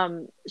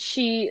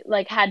she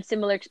like had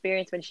similar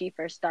experience when she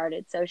first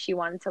started, so she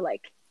wanted to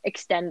like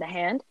extend the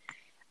hand.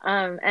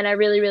 And I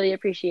really, really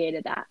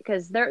appreciated that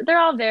because they're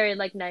all very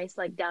like nice,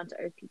 like down to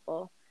earth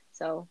people.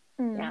 So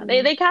yeah,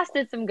 they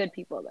casted some good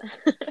people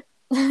then.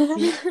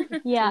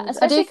 Yeah,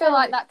 I do feel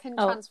like that can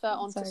transfer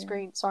onto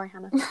screen. Sorry,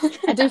 Hannah.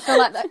 I do feel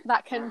like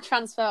that can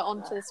transfer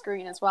onto the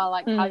screen as well,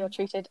 like how you're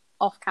treated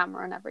off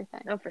camera and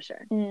everything. Oh, for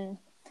sure.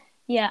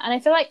 Yeah, and I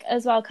feel like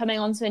as well coming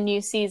onto a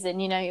new season,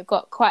 you know, you've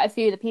got quite a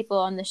few of the people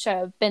on the show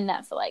have been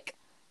there for like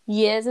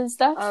years and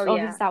stuff.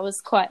 Obviously, that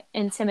was quite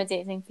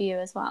intimidating for you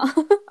as well.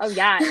 Oh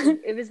yeah,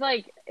 it was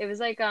like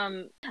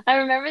I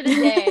remember the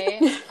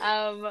day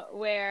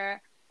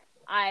where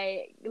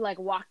I like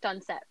walked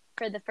on set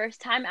for the first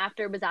time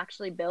after it was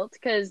actually built,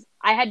 because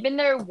I had been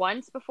there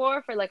once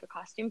before for like a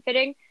costume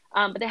fitting,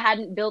 but they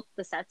hadn't built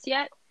the sets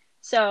yet.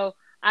 So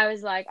I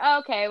was like, oh,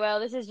 okay, well,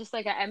 this is just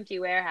like an empty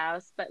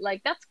warehouse, but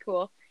like that's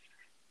cool.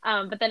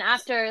 But then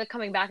after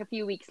coming back a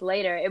few weeks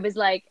later, it was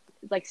like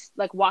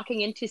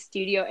walking into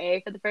Studio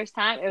A for the first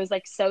time. It was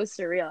like so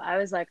surreal. I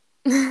was like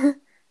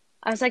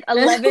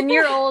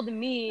 11-year-old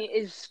me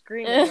is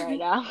screaming right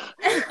now.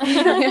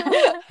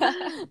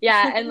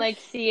 Yeah, and like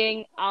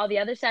seeing all the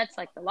other sets,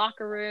 like the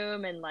locker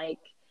room and like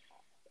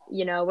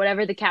you know,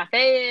 whatever the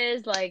cafe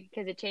is, like,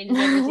 because it changes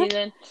every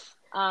season.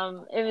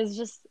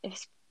 It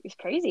was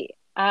crazy.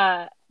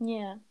 Yeah.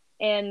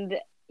 And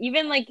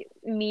even like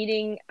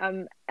meeting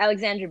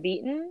Alexandra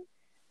Beaton,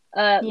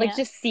 like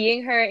just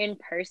seeing her in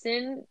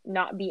person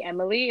not be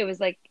Emily, it was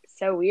like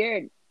so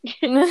weird. So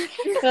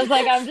it's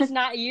like I'm just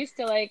not used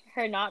to like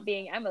her not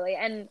being Emily,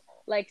 and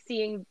like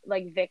seeing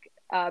like Vic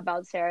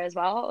about Sarah as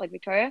well, like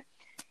Victoria.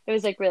 It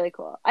was like really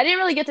cool. I didn't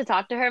really get to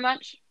talk to her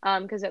much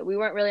because we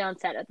weren't really on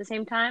set at the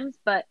same times,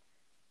 but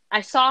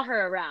I saw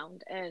her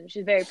around and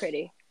she's very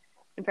pretty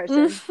in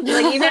person. She's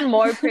like even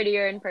more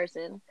prettier in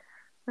person.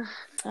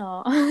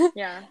 Oh.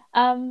 Yeah.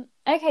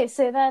 Okay,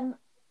 so then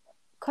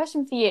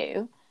question for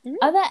you. Mm-hmm.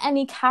 Are there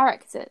any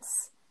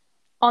characters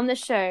on the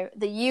show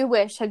that you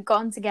wish had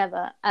gotten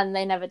together and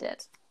they never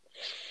did?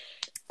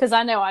 Because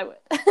I know I would.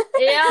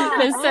 Yeah.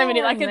 There's so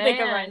many that I can think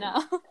of man. right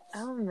now.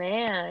 Oh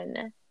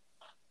man.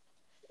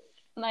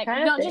 Like Trying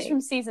to not just think.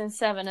 from season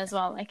 7 as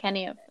well, like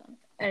any of them.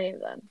 Any of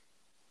them.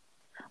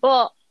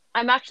 Well,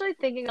 I'm actually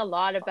thinking a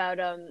lot about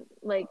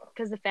like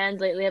because the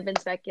fans lately have been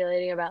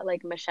speculating about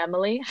like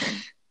Emily.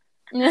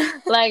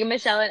 Like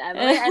Michelle and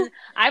Emily, and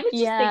I was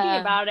just thinking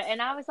about it and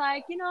I was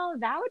like, you know,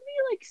 that would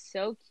be like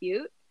so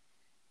cute.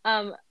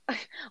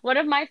 One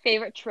of my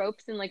favorite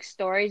tropes in like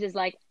stories is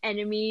like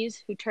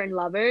enemies who turn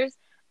lovers,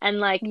 and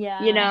like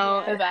you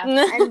know, and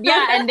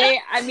they,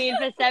 I mean,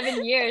 for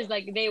 7 years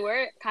like they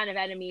were kind of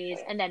enemies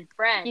and then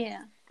friends.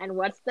 Yeah. And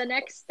what's the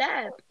next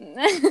step?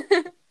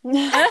 You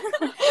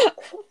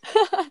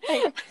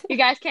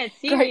guys can't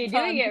see me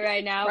doing it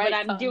right now, but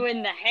I'm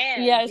doing the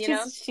hands. Yeah, you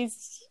know?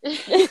 she's.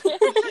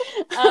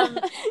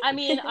 I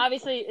mean,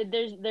 obviously,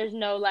 there's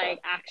no like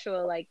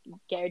actual like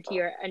guarantee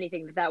or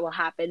anything that will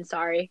happen.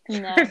 Sorry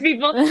for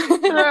people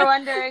who are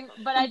wondering,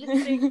 but I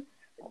just think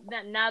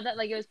that now that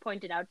like it was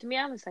pointed out to me,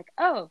 I was like,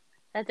 oh,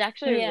 that's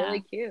actually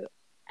really cute.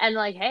 And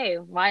like, hey,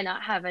 why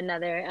not have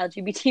another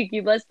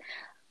LGBTQ plus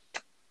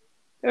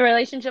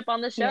relationship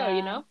on the show?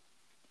 You know.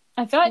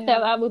 I feel like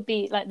that would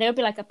be like they would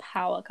be like a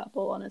power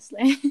couple,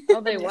 honestly. Oh,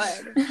 they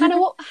would. Hannah,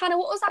 what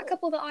was that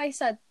couple that I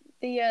said?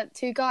 The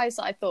two guys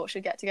that I thought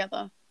should get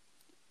together.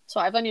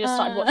 Sorry, I've only just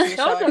started watching the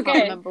show. I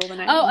can't remember all the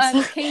names.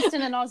 Oh,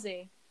 Kingston and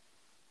Ozzy.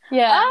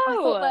 Yeah, oh. I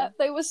thought that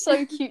they were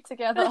so cute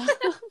together.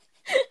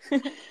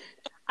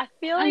 I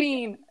feel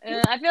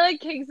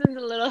like Kingston's a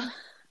little.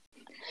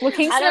 Well,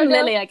 Kingston and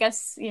Lily, I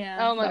guess. Yeah.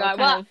 Oh my god.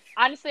 Well,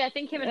 honestly, I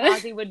think him and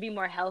Ozzy would be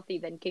more healthy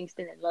than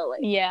Kingston and Lily.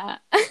 Yeah.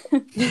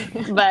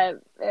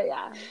 But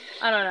yeah,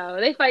 I don't know.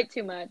 They fight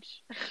too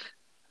much.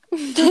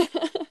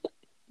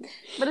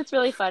 But it's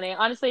really funny,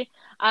 honestly.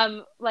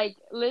 Like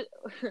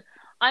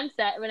on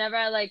set, whenever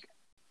I like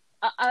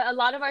a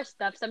lot of our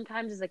stuff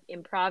sometimes is like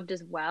improv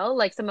as well.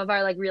 Like some of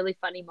our like really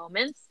funny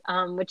moments,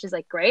 which is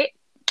like great.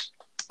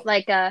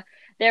 Like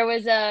there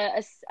was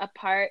a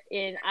part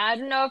in, I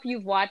don't know if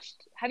you've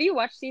watched. Have you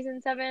watched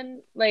season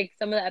 7? Like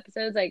some of the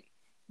episodes, like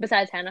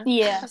besides Hannah.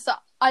 Yeah. So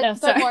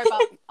don't worry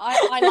about.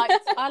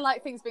 I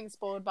like things being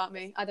spoiled about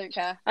me. I don't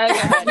care.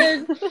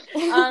 Okay.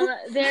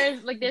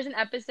 There's an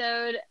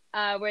episode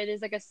where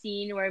there's like a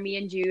scene where me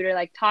and Jude are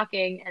like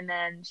talking, and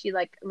then she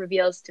like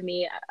reveals to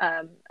me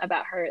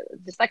about her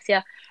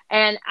dyslexia,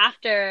 and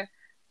after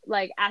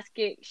like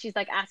she's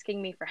like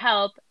asking me for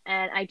help,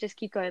 and I just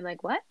keep going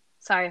like, what?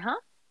 Sorry, huh?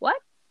 What?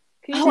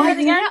 Can you say that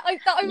again?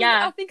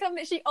 I think I'm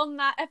literally on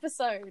that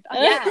episode.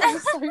 That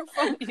was so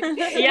funny.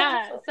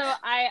 Yeah. So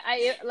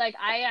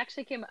I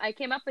actually came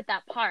up with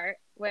that part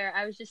where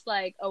I was just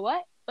like, oh,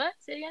 what?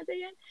 Say it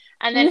again.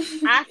 And then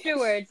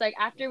afterwards, like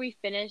after we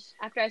finished,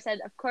 after I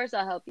said, of course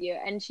I'll help you.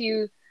 And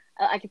she,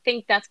 I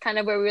think that's kind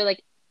of where we were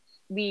like,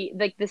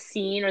 the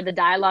scene or the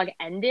dialogue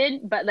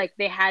ended, but like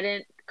they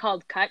hadn't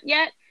called cut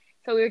yet.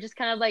 So we were just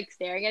kind of like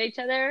staring at each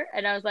other.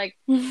 And I was like,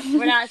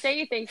 we're not saying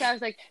anything. So I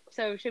was like,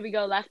 so should we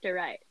go left or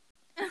right?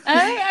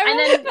 And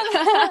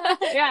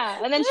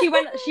then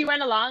she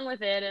went along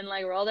with it and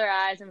like rolled her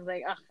eyes and was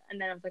like, oh,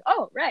 and then I was like,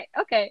 oh, right,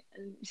 okay,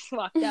 and just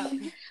walked out.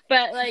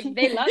 But like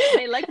they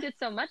liked it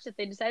so much that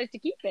they decided to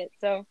keep it.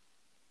 So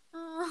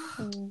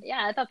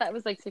yeah, I thought that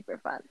was like super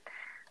fun.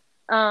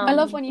 I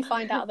love when you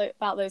find out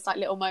about those like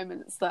little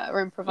moments that are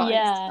improvised.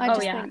 Yeah. I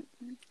just think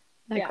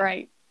they're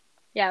great.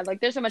 Yeah,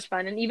 like they're so much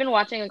fun, and even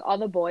watching like all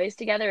the boys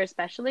together,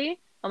 especially.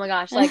 Oh my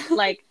gosh,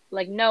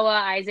 like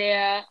Noah,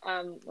 Isaiah,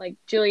 like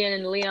Julian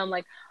and Liam,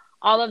 like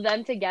all of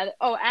them together.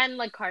 Oh, and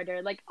like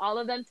Carter, like all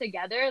of them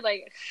together,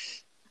 like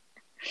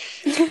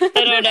I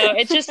don't know.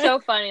 It's just so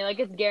funny. Like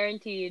it's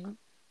guaranteed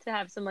to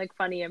have some like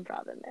funny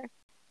improv in there.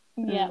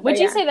 Yeah. Would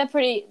you say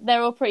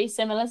they're all pretty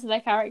similar to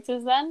their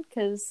characters then?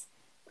 Because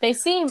they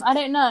seem, I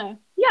don't know.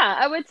 Yeah,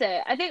 I would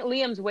say. I think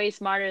Liam's way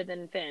smarter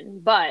than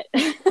Finn, but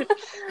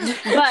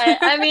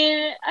I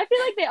mean, I feel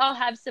like they all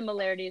have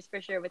similarities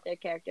for sure with their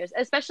characters,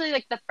 especially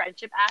like the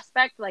friendship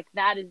aspect. Like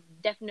that is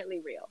definitely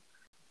real.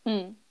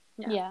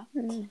 Yeah.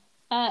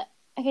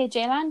 Okay,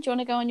 Jaylan, do you want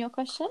to go on your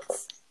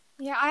questions?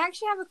 Yeah, I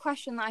actually have a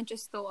question that I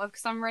just thought of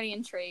because I'm really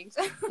intrigued.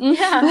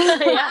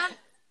 Yeah.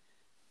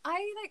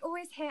 I like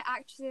always hear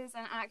actresses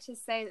and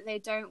actors say that they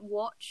don't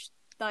watch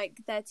like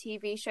their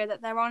TV show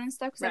that they're on and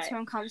stuff because Right. they're too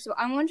uncomfortable.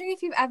 I'm wondering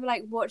if you've ever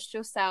like watched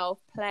yourself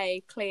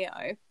play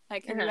Cleo.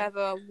 Like, have you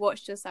ever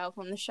watched yourself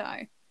on the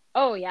show?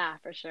 Oh yeah,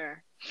 for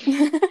sure.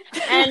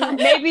 And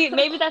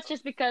maybe that's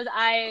just because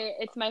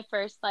it's my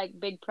first like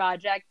big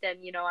project, and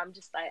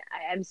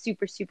I'm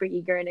super super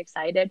eager and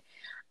excited.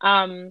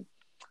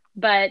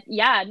 But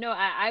yeah, no,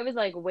 I was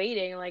like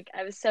waiting, like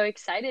I was so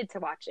excited to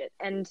watch it.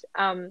 And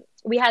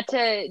we had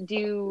to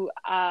do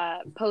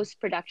post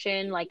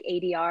production, like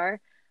ADR,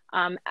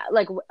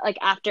 like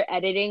after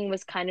editing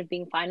was kind of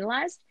being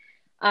finalized,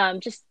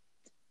 just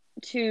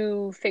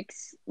to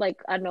fix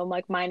like, I don't know,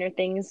 like minor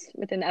things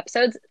within the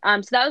episodes.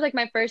 So that was like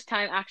my first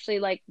time actually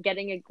like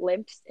getting a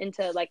glimpse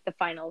into like the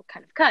final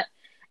kind of cut,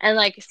 and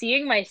like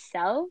seeing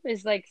myself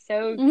is like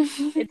so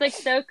it's like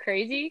so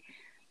crazy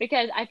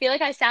because I feel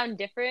like I sound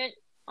different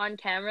on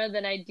camera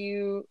than I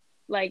do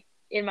like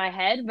in my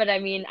head, but I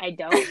mean I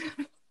don't,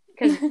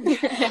 because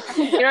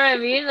you know what I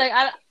mean, like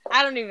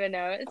I don't even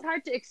know, it's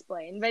hard to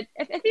explain, but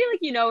I feel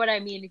like you know what I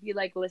mean if you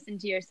like listen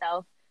to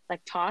yourself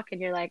like talk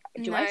and you're like,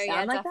 do I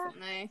sound like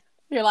definitely. that?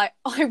 You're like,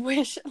 I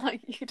wish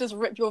like you could just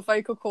rip your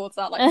vocal cords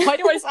out. Like, why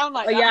do I sound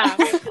like that? Yeah.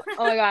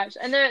 Oh my gosh.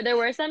 And there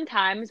were some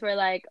times where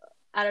like,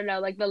 I don't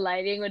know, like the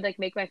lighting would like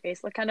make my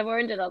face look kind of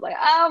orange, and I was like,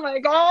 oh my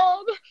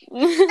god.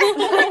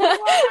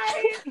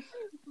 Why?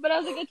 But I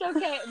was like, it's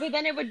okay. But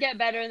then it would get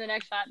better in the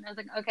next shot, and I was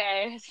like,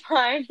 okay, it's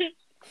fine.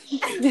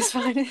 It's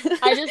fine.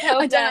 I just hope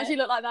I don't actually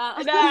look like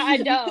that. No, I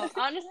don't.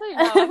 Honestly,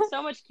 no. I'm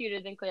so much cuter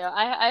than Cleo.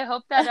 I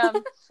hope that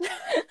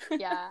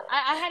yeah.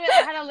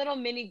 I had a little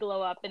mini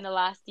glow up in the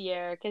last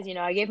year because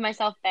I gave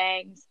myself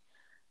bangs,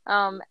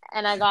 and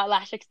I got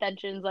lash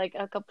extensions like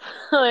a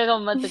couple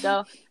months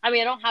ago. I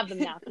mean, I don't have them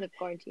now because of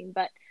quarantine,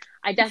 but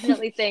I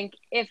definitely think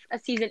if a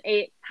season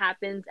 8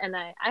 happens, and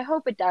I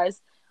hope it does,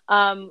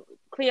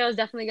 Cleo's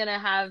definitely gonna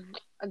have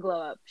a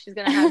glow up. She's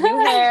gonna have new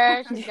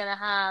hair. She's gonna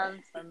have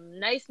some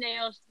nice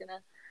nails. She's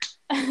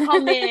gonna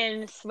come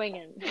in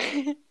swinging.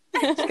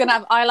 She's gonna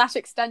have eyelash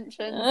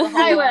extensions.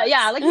 I will,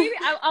 yeah. Like maybe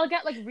I'll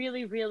get like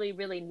really, really,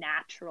 really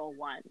natural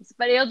ones,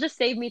 but it'll just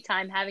save me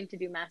time having to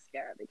do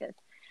mascara because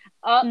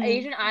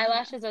Asian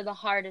eyelashes are the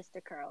hardest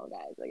to curl,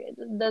 guys. Like it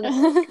just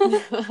doesn't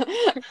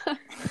work.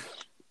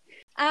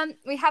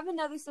 We have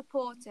another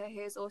supporter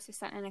who's also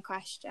sent in a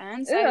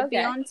question. So Ooh, okay.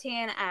 Beyond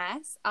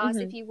TNS asked,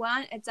 if you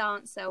weren't a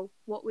dancer,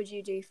 what would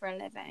you do for a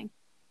living?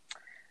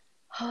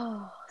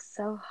 Oh,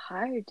 so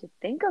hard to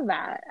think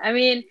about. I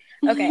mean,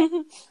 okay,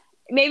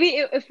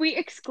 maybe if we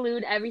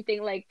exclude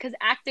everything, like, because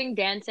acting,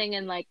 dancing,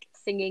 and like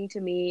singing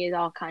to me is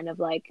all kind of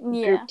like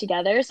grouped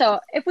together. So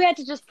if we had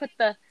to just put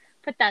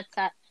that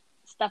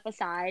stuff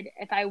aside,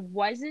 if I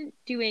wasn't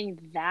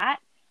doing that,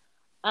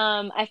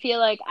 I feel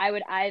like I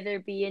would either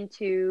be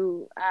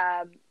into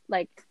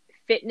like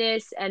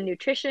fitness and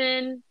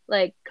nutrition,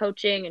 like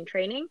coaching and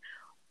training,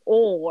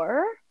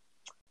 or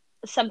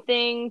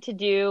something to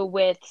do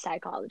with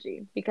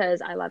psychology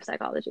because I love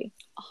psychology.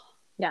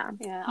 Yeah,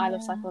 I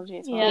love psychology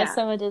as well. Yeah,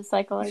 someone did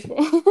psychology.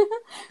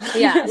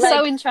 Yeah, like,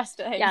 so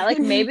interesting. Yeah, like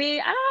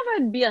maybe I don't know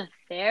if I'd be a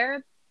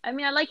therapist. I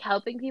mean, I like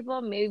helping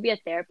people, maybe be a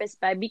therapist,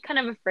 but I'd be kind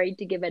of afraid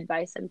to give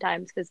advice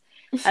sometimes because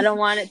I don't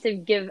want to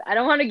give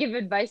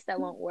advice that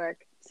won't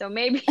work. So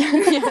maybe,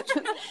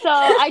 so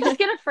I just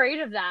get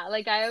afraid of that.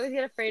 Like I always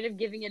get afraid of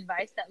giving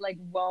advice that like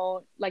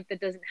won't, like that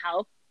doesn't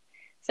help.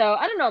 So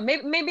I don't know,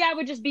 maybe I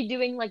would just be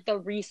doing like the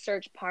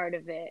research part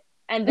of it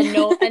and the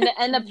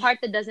the part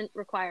that doesn't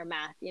require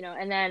math,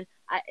 and then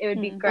it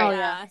would be great. Oh,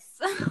 yes.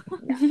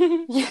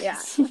 Yeah.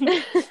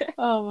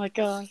 Oh my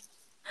god.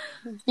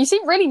 You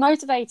seem really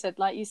motivated.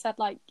 Like you said,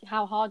 like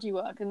how hard you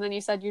work, and then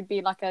you said you'd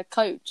be like a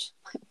coach.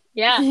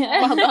 Yeah.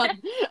 Well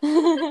done.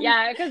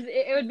 Yeah, because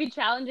it would be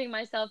challenging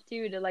myself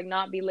too to like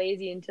not be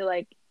lazy and to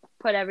like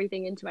put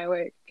everything into my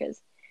work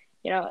because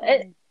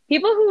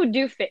people who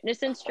do fitness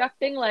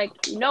instructing, like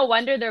no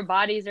wonder their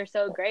bodies are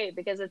so great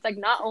because it's like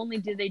not only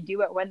do they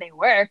do it when they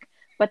work,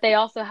 but they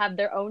also have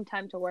their own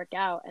time to work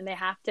out, and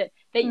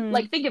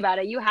like think about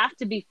it, you have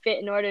to be fit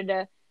in order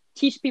to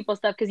teach people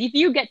stuff, because if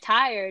you get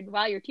tired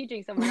while you're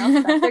teaching someone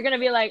else stuff, they're gonna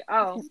be like,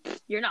 oh,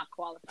 you're not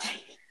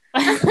qualified.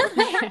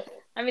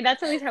 I mean,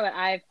 that's at least how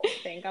I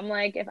think. I'm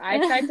like, if I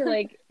tried to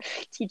like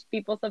teach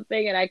people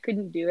something and I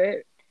couldn't do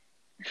it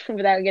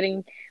without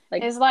getting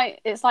like,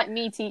 it's like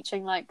me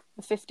teaching like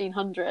the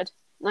 1500.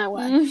 No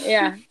way.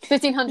 Yeah,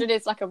 1500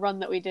 is like a run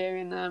that we do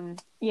in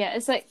yeah,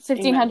 it's like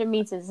 1500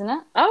 meters, isn't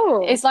it?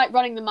 oh, it's like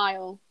running the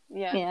mile.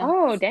 Yeah.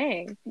 Oh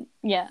dang.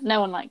 Yeah,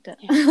 no one liked it.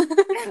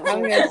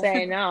 I'm gonna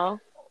say no.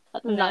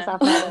 That's not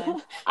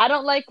bad. I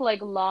don't like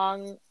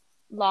long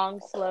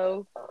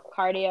slow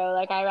cardio.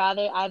 Like I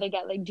rather either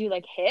get like do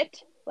like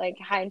HIIT, like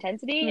high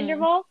intensity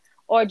interval,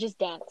 or just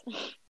dance.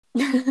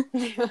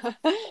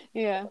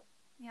 Yeah,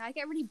 I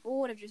get really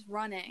bored of just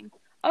running.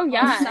 Oh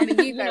yeah, I mean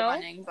you go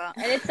running, but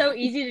and it's so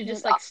easy to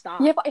just like stop.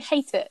 Yeah, but I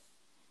hate it.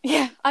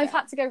 Yeah, I've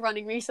had to go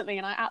running recently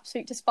and I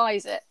absolutely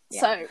despise it.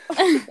 Yeah. So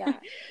Yeah.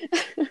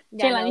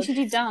 Jaylan, you should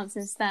do dance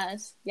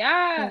instead.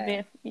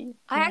 Yeah.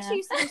 I actually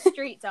used to do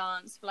street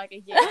dance for like a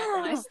year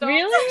and I stopped.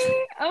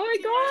 Really? Oh my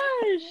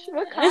gosh.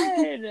 What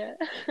kind?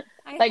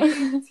 I Like-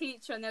 hated the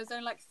teacher, and there was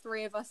only like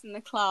 3 of us in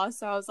the class,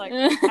 so I was like,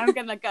 I'm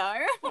gonna go.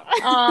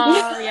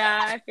 Oh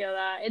yeah, I feel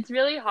that. It's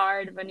really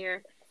hard when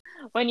you're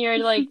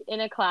like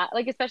in a class,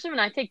 like especially when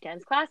I take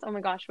dance class. Oh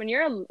my gosh, when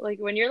you're like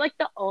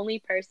the only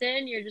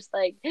person, you're just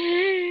like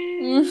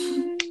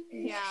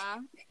Yeah.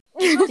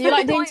 Do you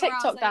like doing Point where I was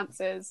TikTok like-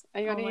 dances?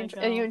 Are you Oh my are you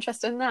God.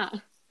 interested in that?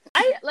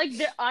 I like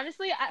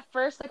honestly at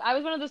first like I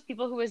was one of those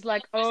people who was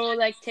like, oh,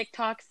 like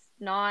TikTok's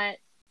not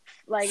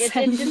like it's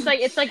just like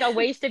it's like a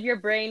waste of your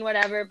brain,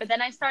 whatever. But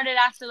then I started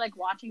after like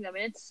watching them,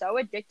 and it's so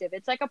addictive.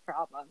 It's like a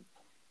problem.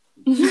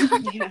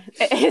 Yeah,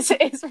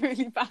 it's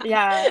really bad.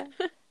 Yeah.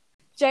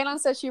 Jaylan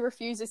says she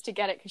refuses to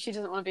get it because she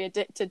doesn't want to be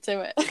addicted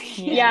to it.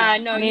 Yeah,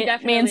 no, you me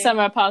definitely. and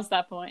Summer are past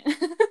that point.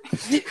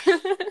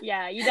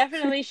 Yeah, you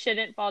definitely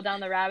shouldn't fall down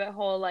the rabbit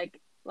hole like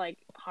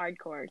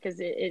hardcore because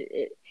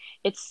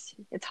it's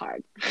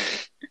hard.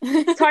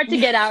 It's hard to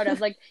get out of.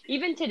 Like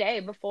even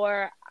today,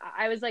 before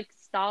I was like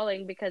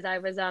stalling because I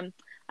was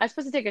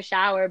supposed to take a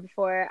shower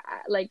before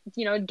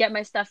get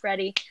my stuff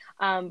ready,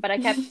 but I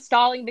kept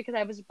stalling because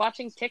I was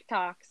watching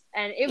TikToks,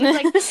 and it was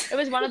like it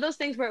was one of those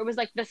things where it was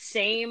like the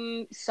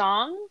same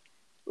song,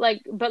 but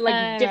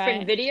different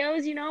right.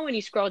 videos, when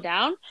you scroll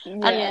down.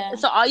 Yeah.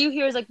 So all you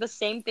hear is like the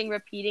same thing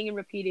repeating and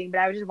repeating, but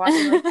I was just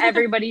watching like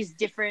everybody's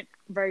different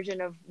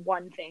version of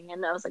one thing,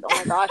 and I was like, oh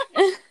my gosh.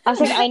 I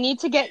was like, I need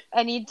to go.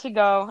 I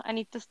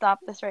need to stop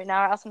this right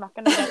now, or else I'm not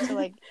gonna get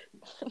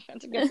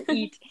to get to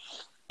eat.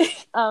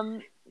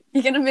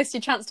 You're gonna miss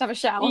your chance to have a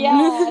shower.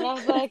 Yeah, and I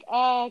was like,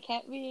 I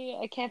can't be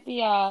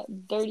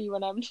dirty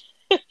when I'm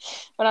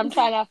when I'm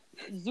trying to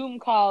Zoom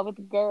call with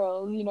the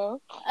girls,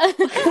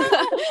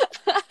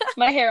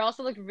 My hair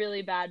also looked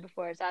really bad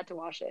before, so I had to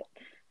wash it.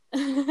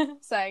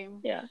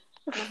 Same. Yeah.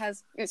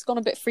 It's gone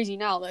a bit frizzy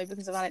now though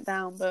because I've had it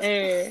down, but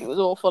Eh. it was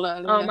awful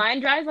earlier. Oh, mine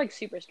dries like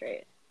super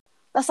straight.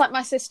 That's like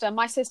my sister.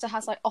 My sister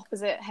has like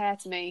opposite hair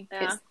to me.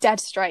 Yeah. It's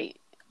dead straight.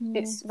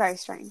 It's very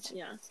strange.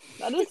 Yeah,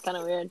 that is kind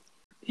of weird.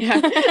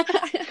 Yeah.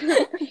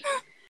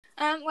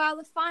 Well,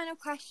 the final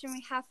question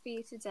we have for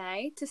you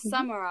today, to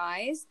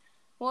summarize,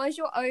 what has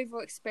your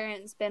overall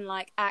experience been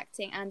like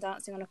acting and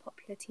dancing on a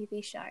popular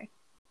TV show?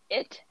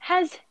 It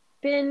has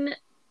been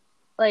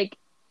like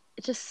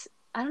just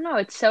I don't know,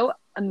 it's so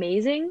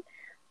amazing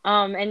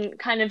and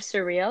kind of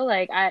surreal.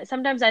 Like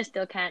sometimes I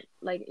still can't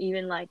like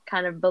even like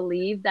kind of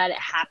believe that it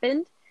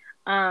happened.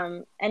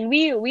 And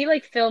we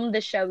like filmed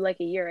the show like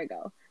a year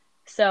ago.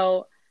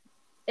 So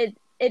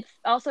it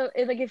also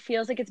it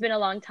feels like it's been a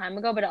long time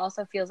ago, but it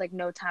also feels like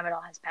no time at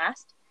all has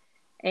passed.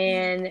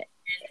 And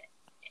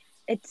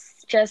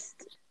it's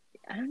just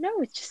I don't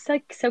know, it's just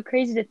like so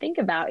crazy to think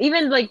about.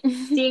 Even like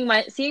seeing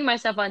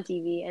myself on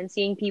TV and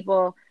seeing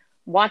people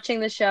watching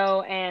the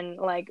show and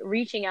like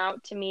reaching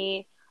out to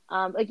me,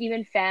 like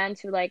even fans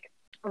who like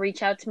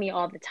reach out to me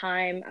all the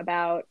time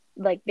about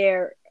like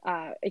their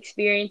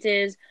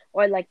experiences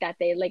or like that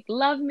they like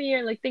love me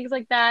or like things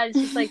like that. It's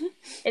just like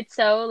it's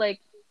so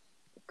like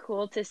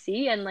cool to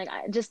see, and like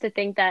just to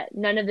think that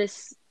none of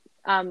this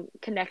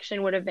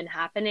connection would have been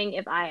happening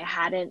if I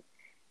hadn't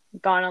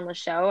gone on the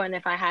show and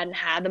if I hadn't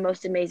had the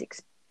most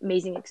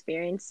amazing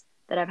experience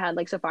that I've had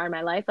like so far in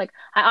my life. Like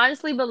I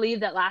honestly believe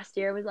that last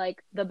year was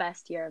like the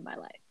best year of my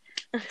life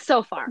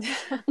so far.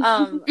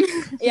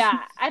 Yeah,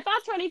 I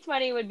thought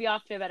 2020 would be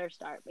off to a better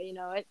start, but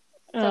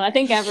I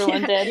think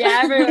everyone did.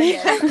 Yeah, everyone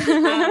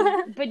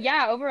did. But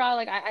yeah, overall,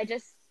 like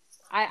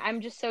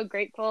I'm just so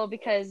grateful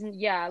because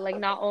like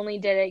not only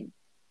did it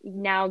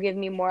now give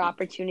me more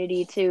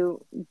opportunity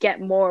to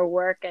get more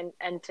work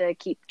and to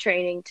keep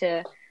training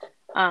to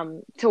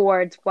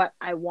towards what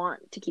I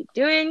want to keep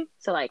doing.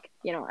 So like,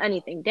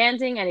 anything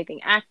dancing,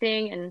 anything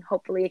acting, and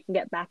hopefully I can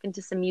get back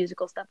into some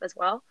musical stuff as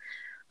well.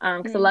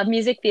 Because I love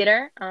music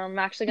theater. I'm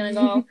actually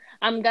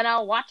I'm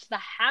gonna watch the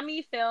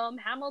Hammy film,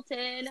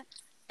 Hamilton,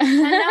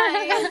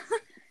 tonight.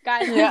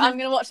 Guys, Yeah, I'm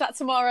gonna watch that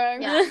tomorrow.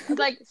 yeah.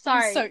 Like,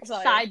 sorry, I'm so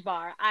excited.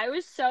 sidebar. I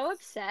was so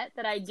upset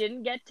that I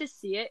didn't get to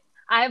see it.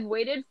 I have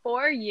waited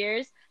 4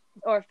 years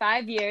or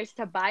 5 years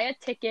to buy a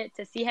ticket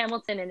to see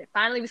Hamilton, and it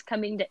finally was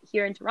coming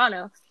here in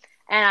Toronto.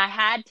 And I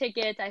had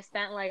tickets. I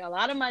spent like a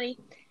lot of money,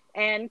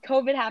 and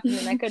COVID happened,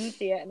 and I couldn't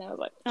see it. And I was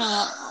like,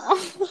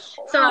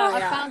 So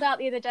I found out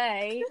the other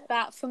day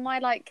that for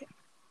my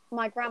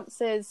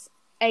Gramps'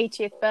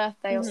 80th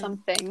birthday or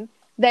something,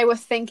 they were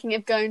thinking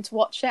of going to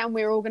watch it, and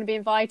we were all going to be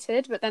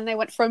invited, but then they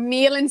went for a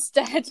meal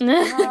instead.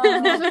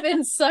 I've never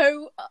been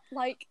so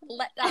like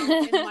let down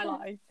in my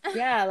life.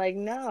 Yeah, like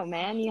no,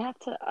 man, you have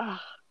to.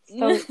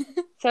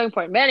 So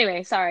important. But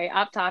anyway, sorry,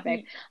 off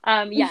topic.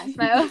 Yes,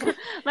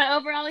 my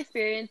overall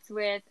experience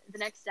with the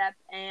next step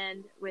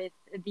and with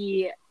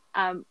the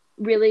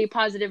really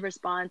positive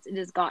response it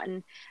has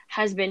gotten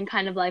has been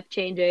kind of life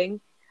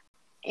changing.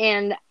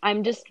 And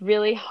I'm just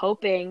really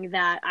hoping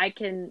that I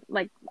can,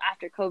 like,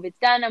 after COVID's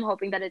done, I'm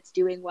hoping that it's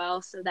doing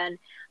well, so then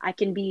I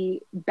can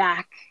be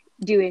back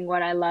doing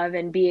what I love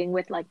and being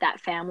with like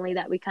that family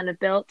that we kind of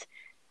built,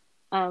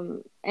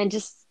 and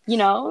just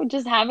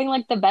just having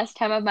like the best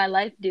time of my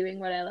life doing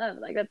what I love.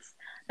 Like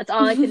that's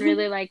all I can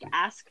really like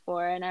ask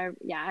for. And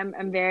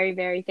I'm very,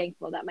 very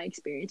thankful that my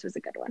experience was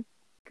a good one.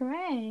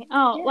 Great.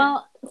 Oh, Yeah.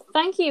 well,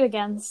 thank you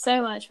again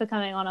so much for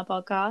coming on our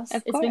podcast.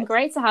 Of It's been course.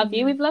 great to have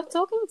you. We've loved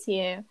talking to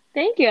you.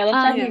 Thank you. I love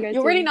talking to you guys.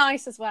 You're really too.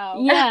 nice as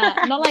well.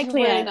 Yeah, not like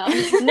Cleo. Really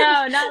nice.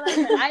 No, not like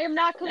that. I am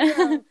not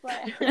Cleo.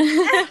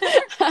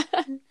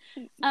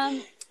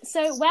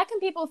 So where can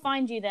people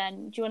find you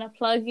then? Do you want to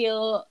plug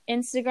your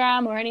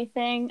Instagram or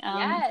anything?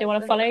 Yes, if they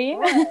want to follow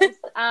you?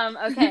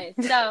 Okay,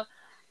 so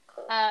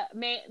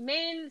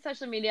main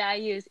social media I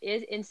use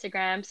is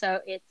Instagram. So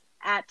it's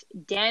at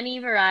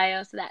Dani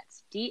Verayo. So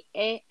that's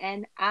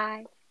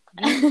DaniVerayo.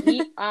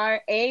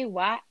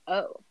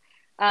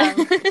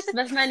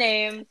 That's my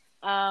name.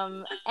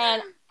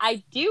 And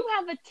I do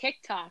have a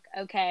TikTok.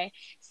 Okay,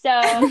 so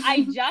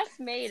I just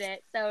made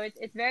it. So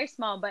it's very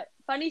small, but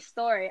funny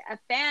story. A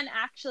fan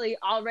actually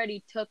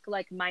already took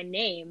like my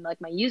name,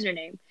 like my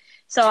username.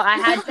 So I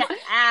had to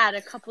add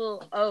a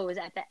couple O's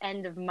at the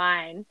end of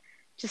mine.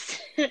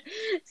 Just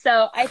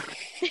so I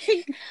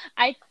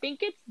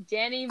think it's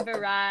Dani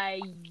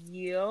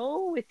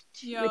Verayo with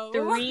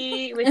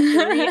three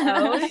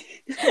O's.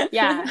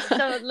 Yeah.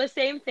 So the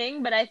same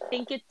thing, but I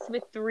think it's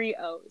with 3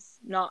 O's,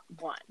 not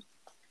one.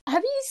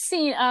 Have you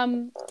seen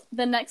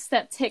the Next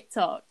Step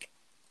TikTok?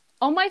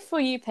 On my For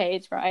You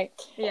page, right?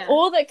 Yeah.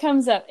 All that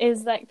comes up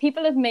is like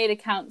people have made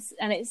accounts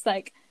and it's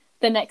like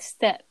the Next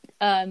Step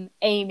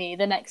Amy,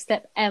 the Next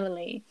Step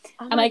Emily.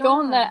 And I go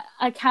on their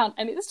account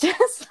and it's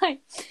just like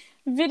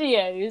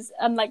videos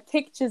and like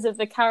pictures of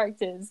the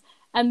characters,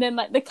 and then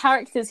like the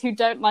characters who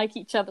don't like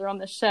each other on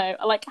the show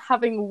are like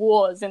having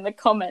wars in the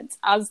comments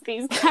as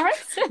these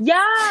characters.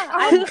 Yeah,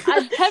 I've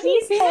Have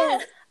you seen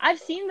it? I've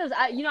seen those.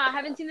 I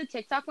haven't seen the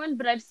TikTok one,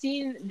 but I've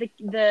seen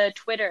the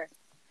Twitter.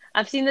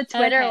 I've seen the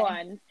Twitter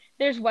one.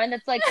 There's one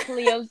that's like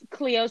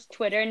Cleo's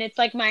Twitter, and it's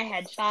like my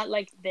headshot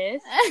like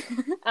this,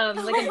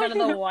 like in front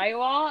of the white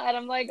wall, and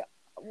I'm like,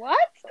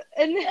 what?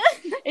 And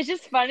it's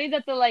just funny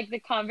that the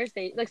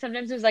conversation, like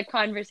sometimes there's like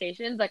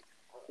conversations, like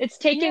it's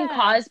taking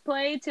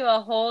cosplay to a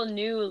whole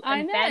new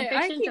and fan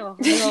fiction to a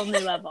whole new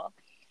level.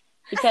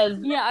 Because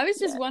I was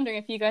just wondering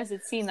if you guys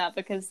had seen that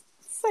because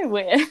it's so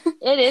weird.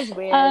 It is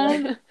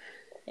weird.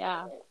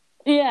 Yeah.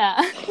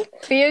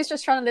 Cleo's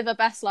just trying to live her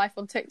best life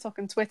on TikTok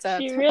and Twitter.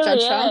 She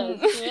really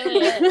is. She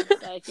really is.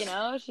 Like,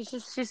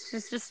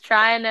 she's just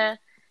trying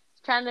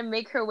to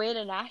make her way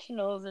to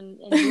nationals and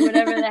do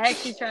whatever the heck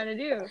she's trying to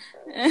do.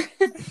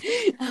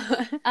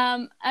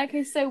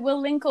 Okay, so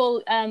we'll link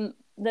all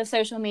the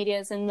social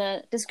medias in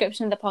the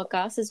description of the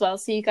podcast as well,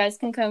 so you guys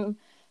can come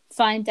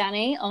find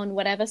Dani on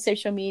whatever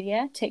social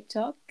media,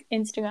 TikTok,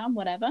 Instagram,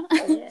 whatever.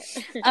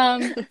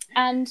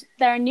 And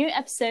there are new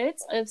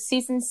episodes of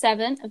season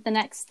 7 of The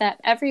Next Step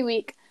every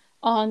week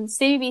on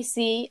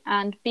CBBC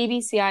and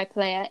BBC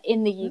iPlayer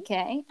in the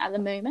UK at the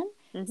moment.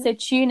 So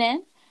tune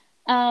in.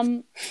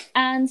 And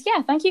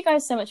thank you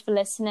guys so much for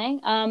listening.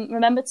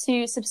 Remember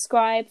to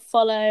subscribe,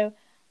 follow,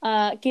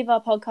 give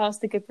our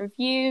podcast a good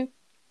review,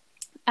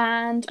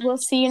 and we'll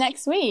see you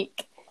next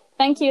week.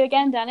 Thank you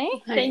again,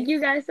 Dani. Thank you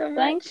guys so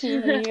much. Thank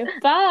you.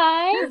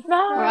 Bye.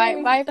 All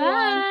right, bye.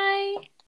 Bye.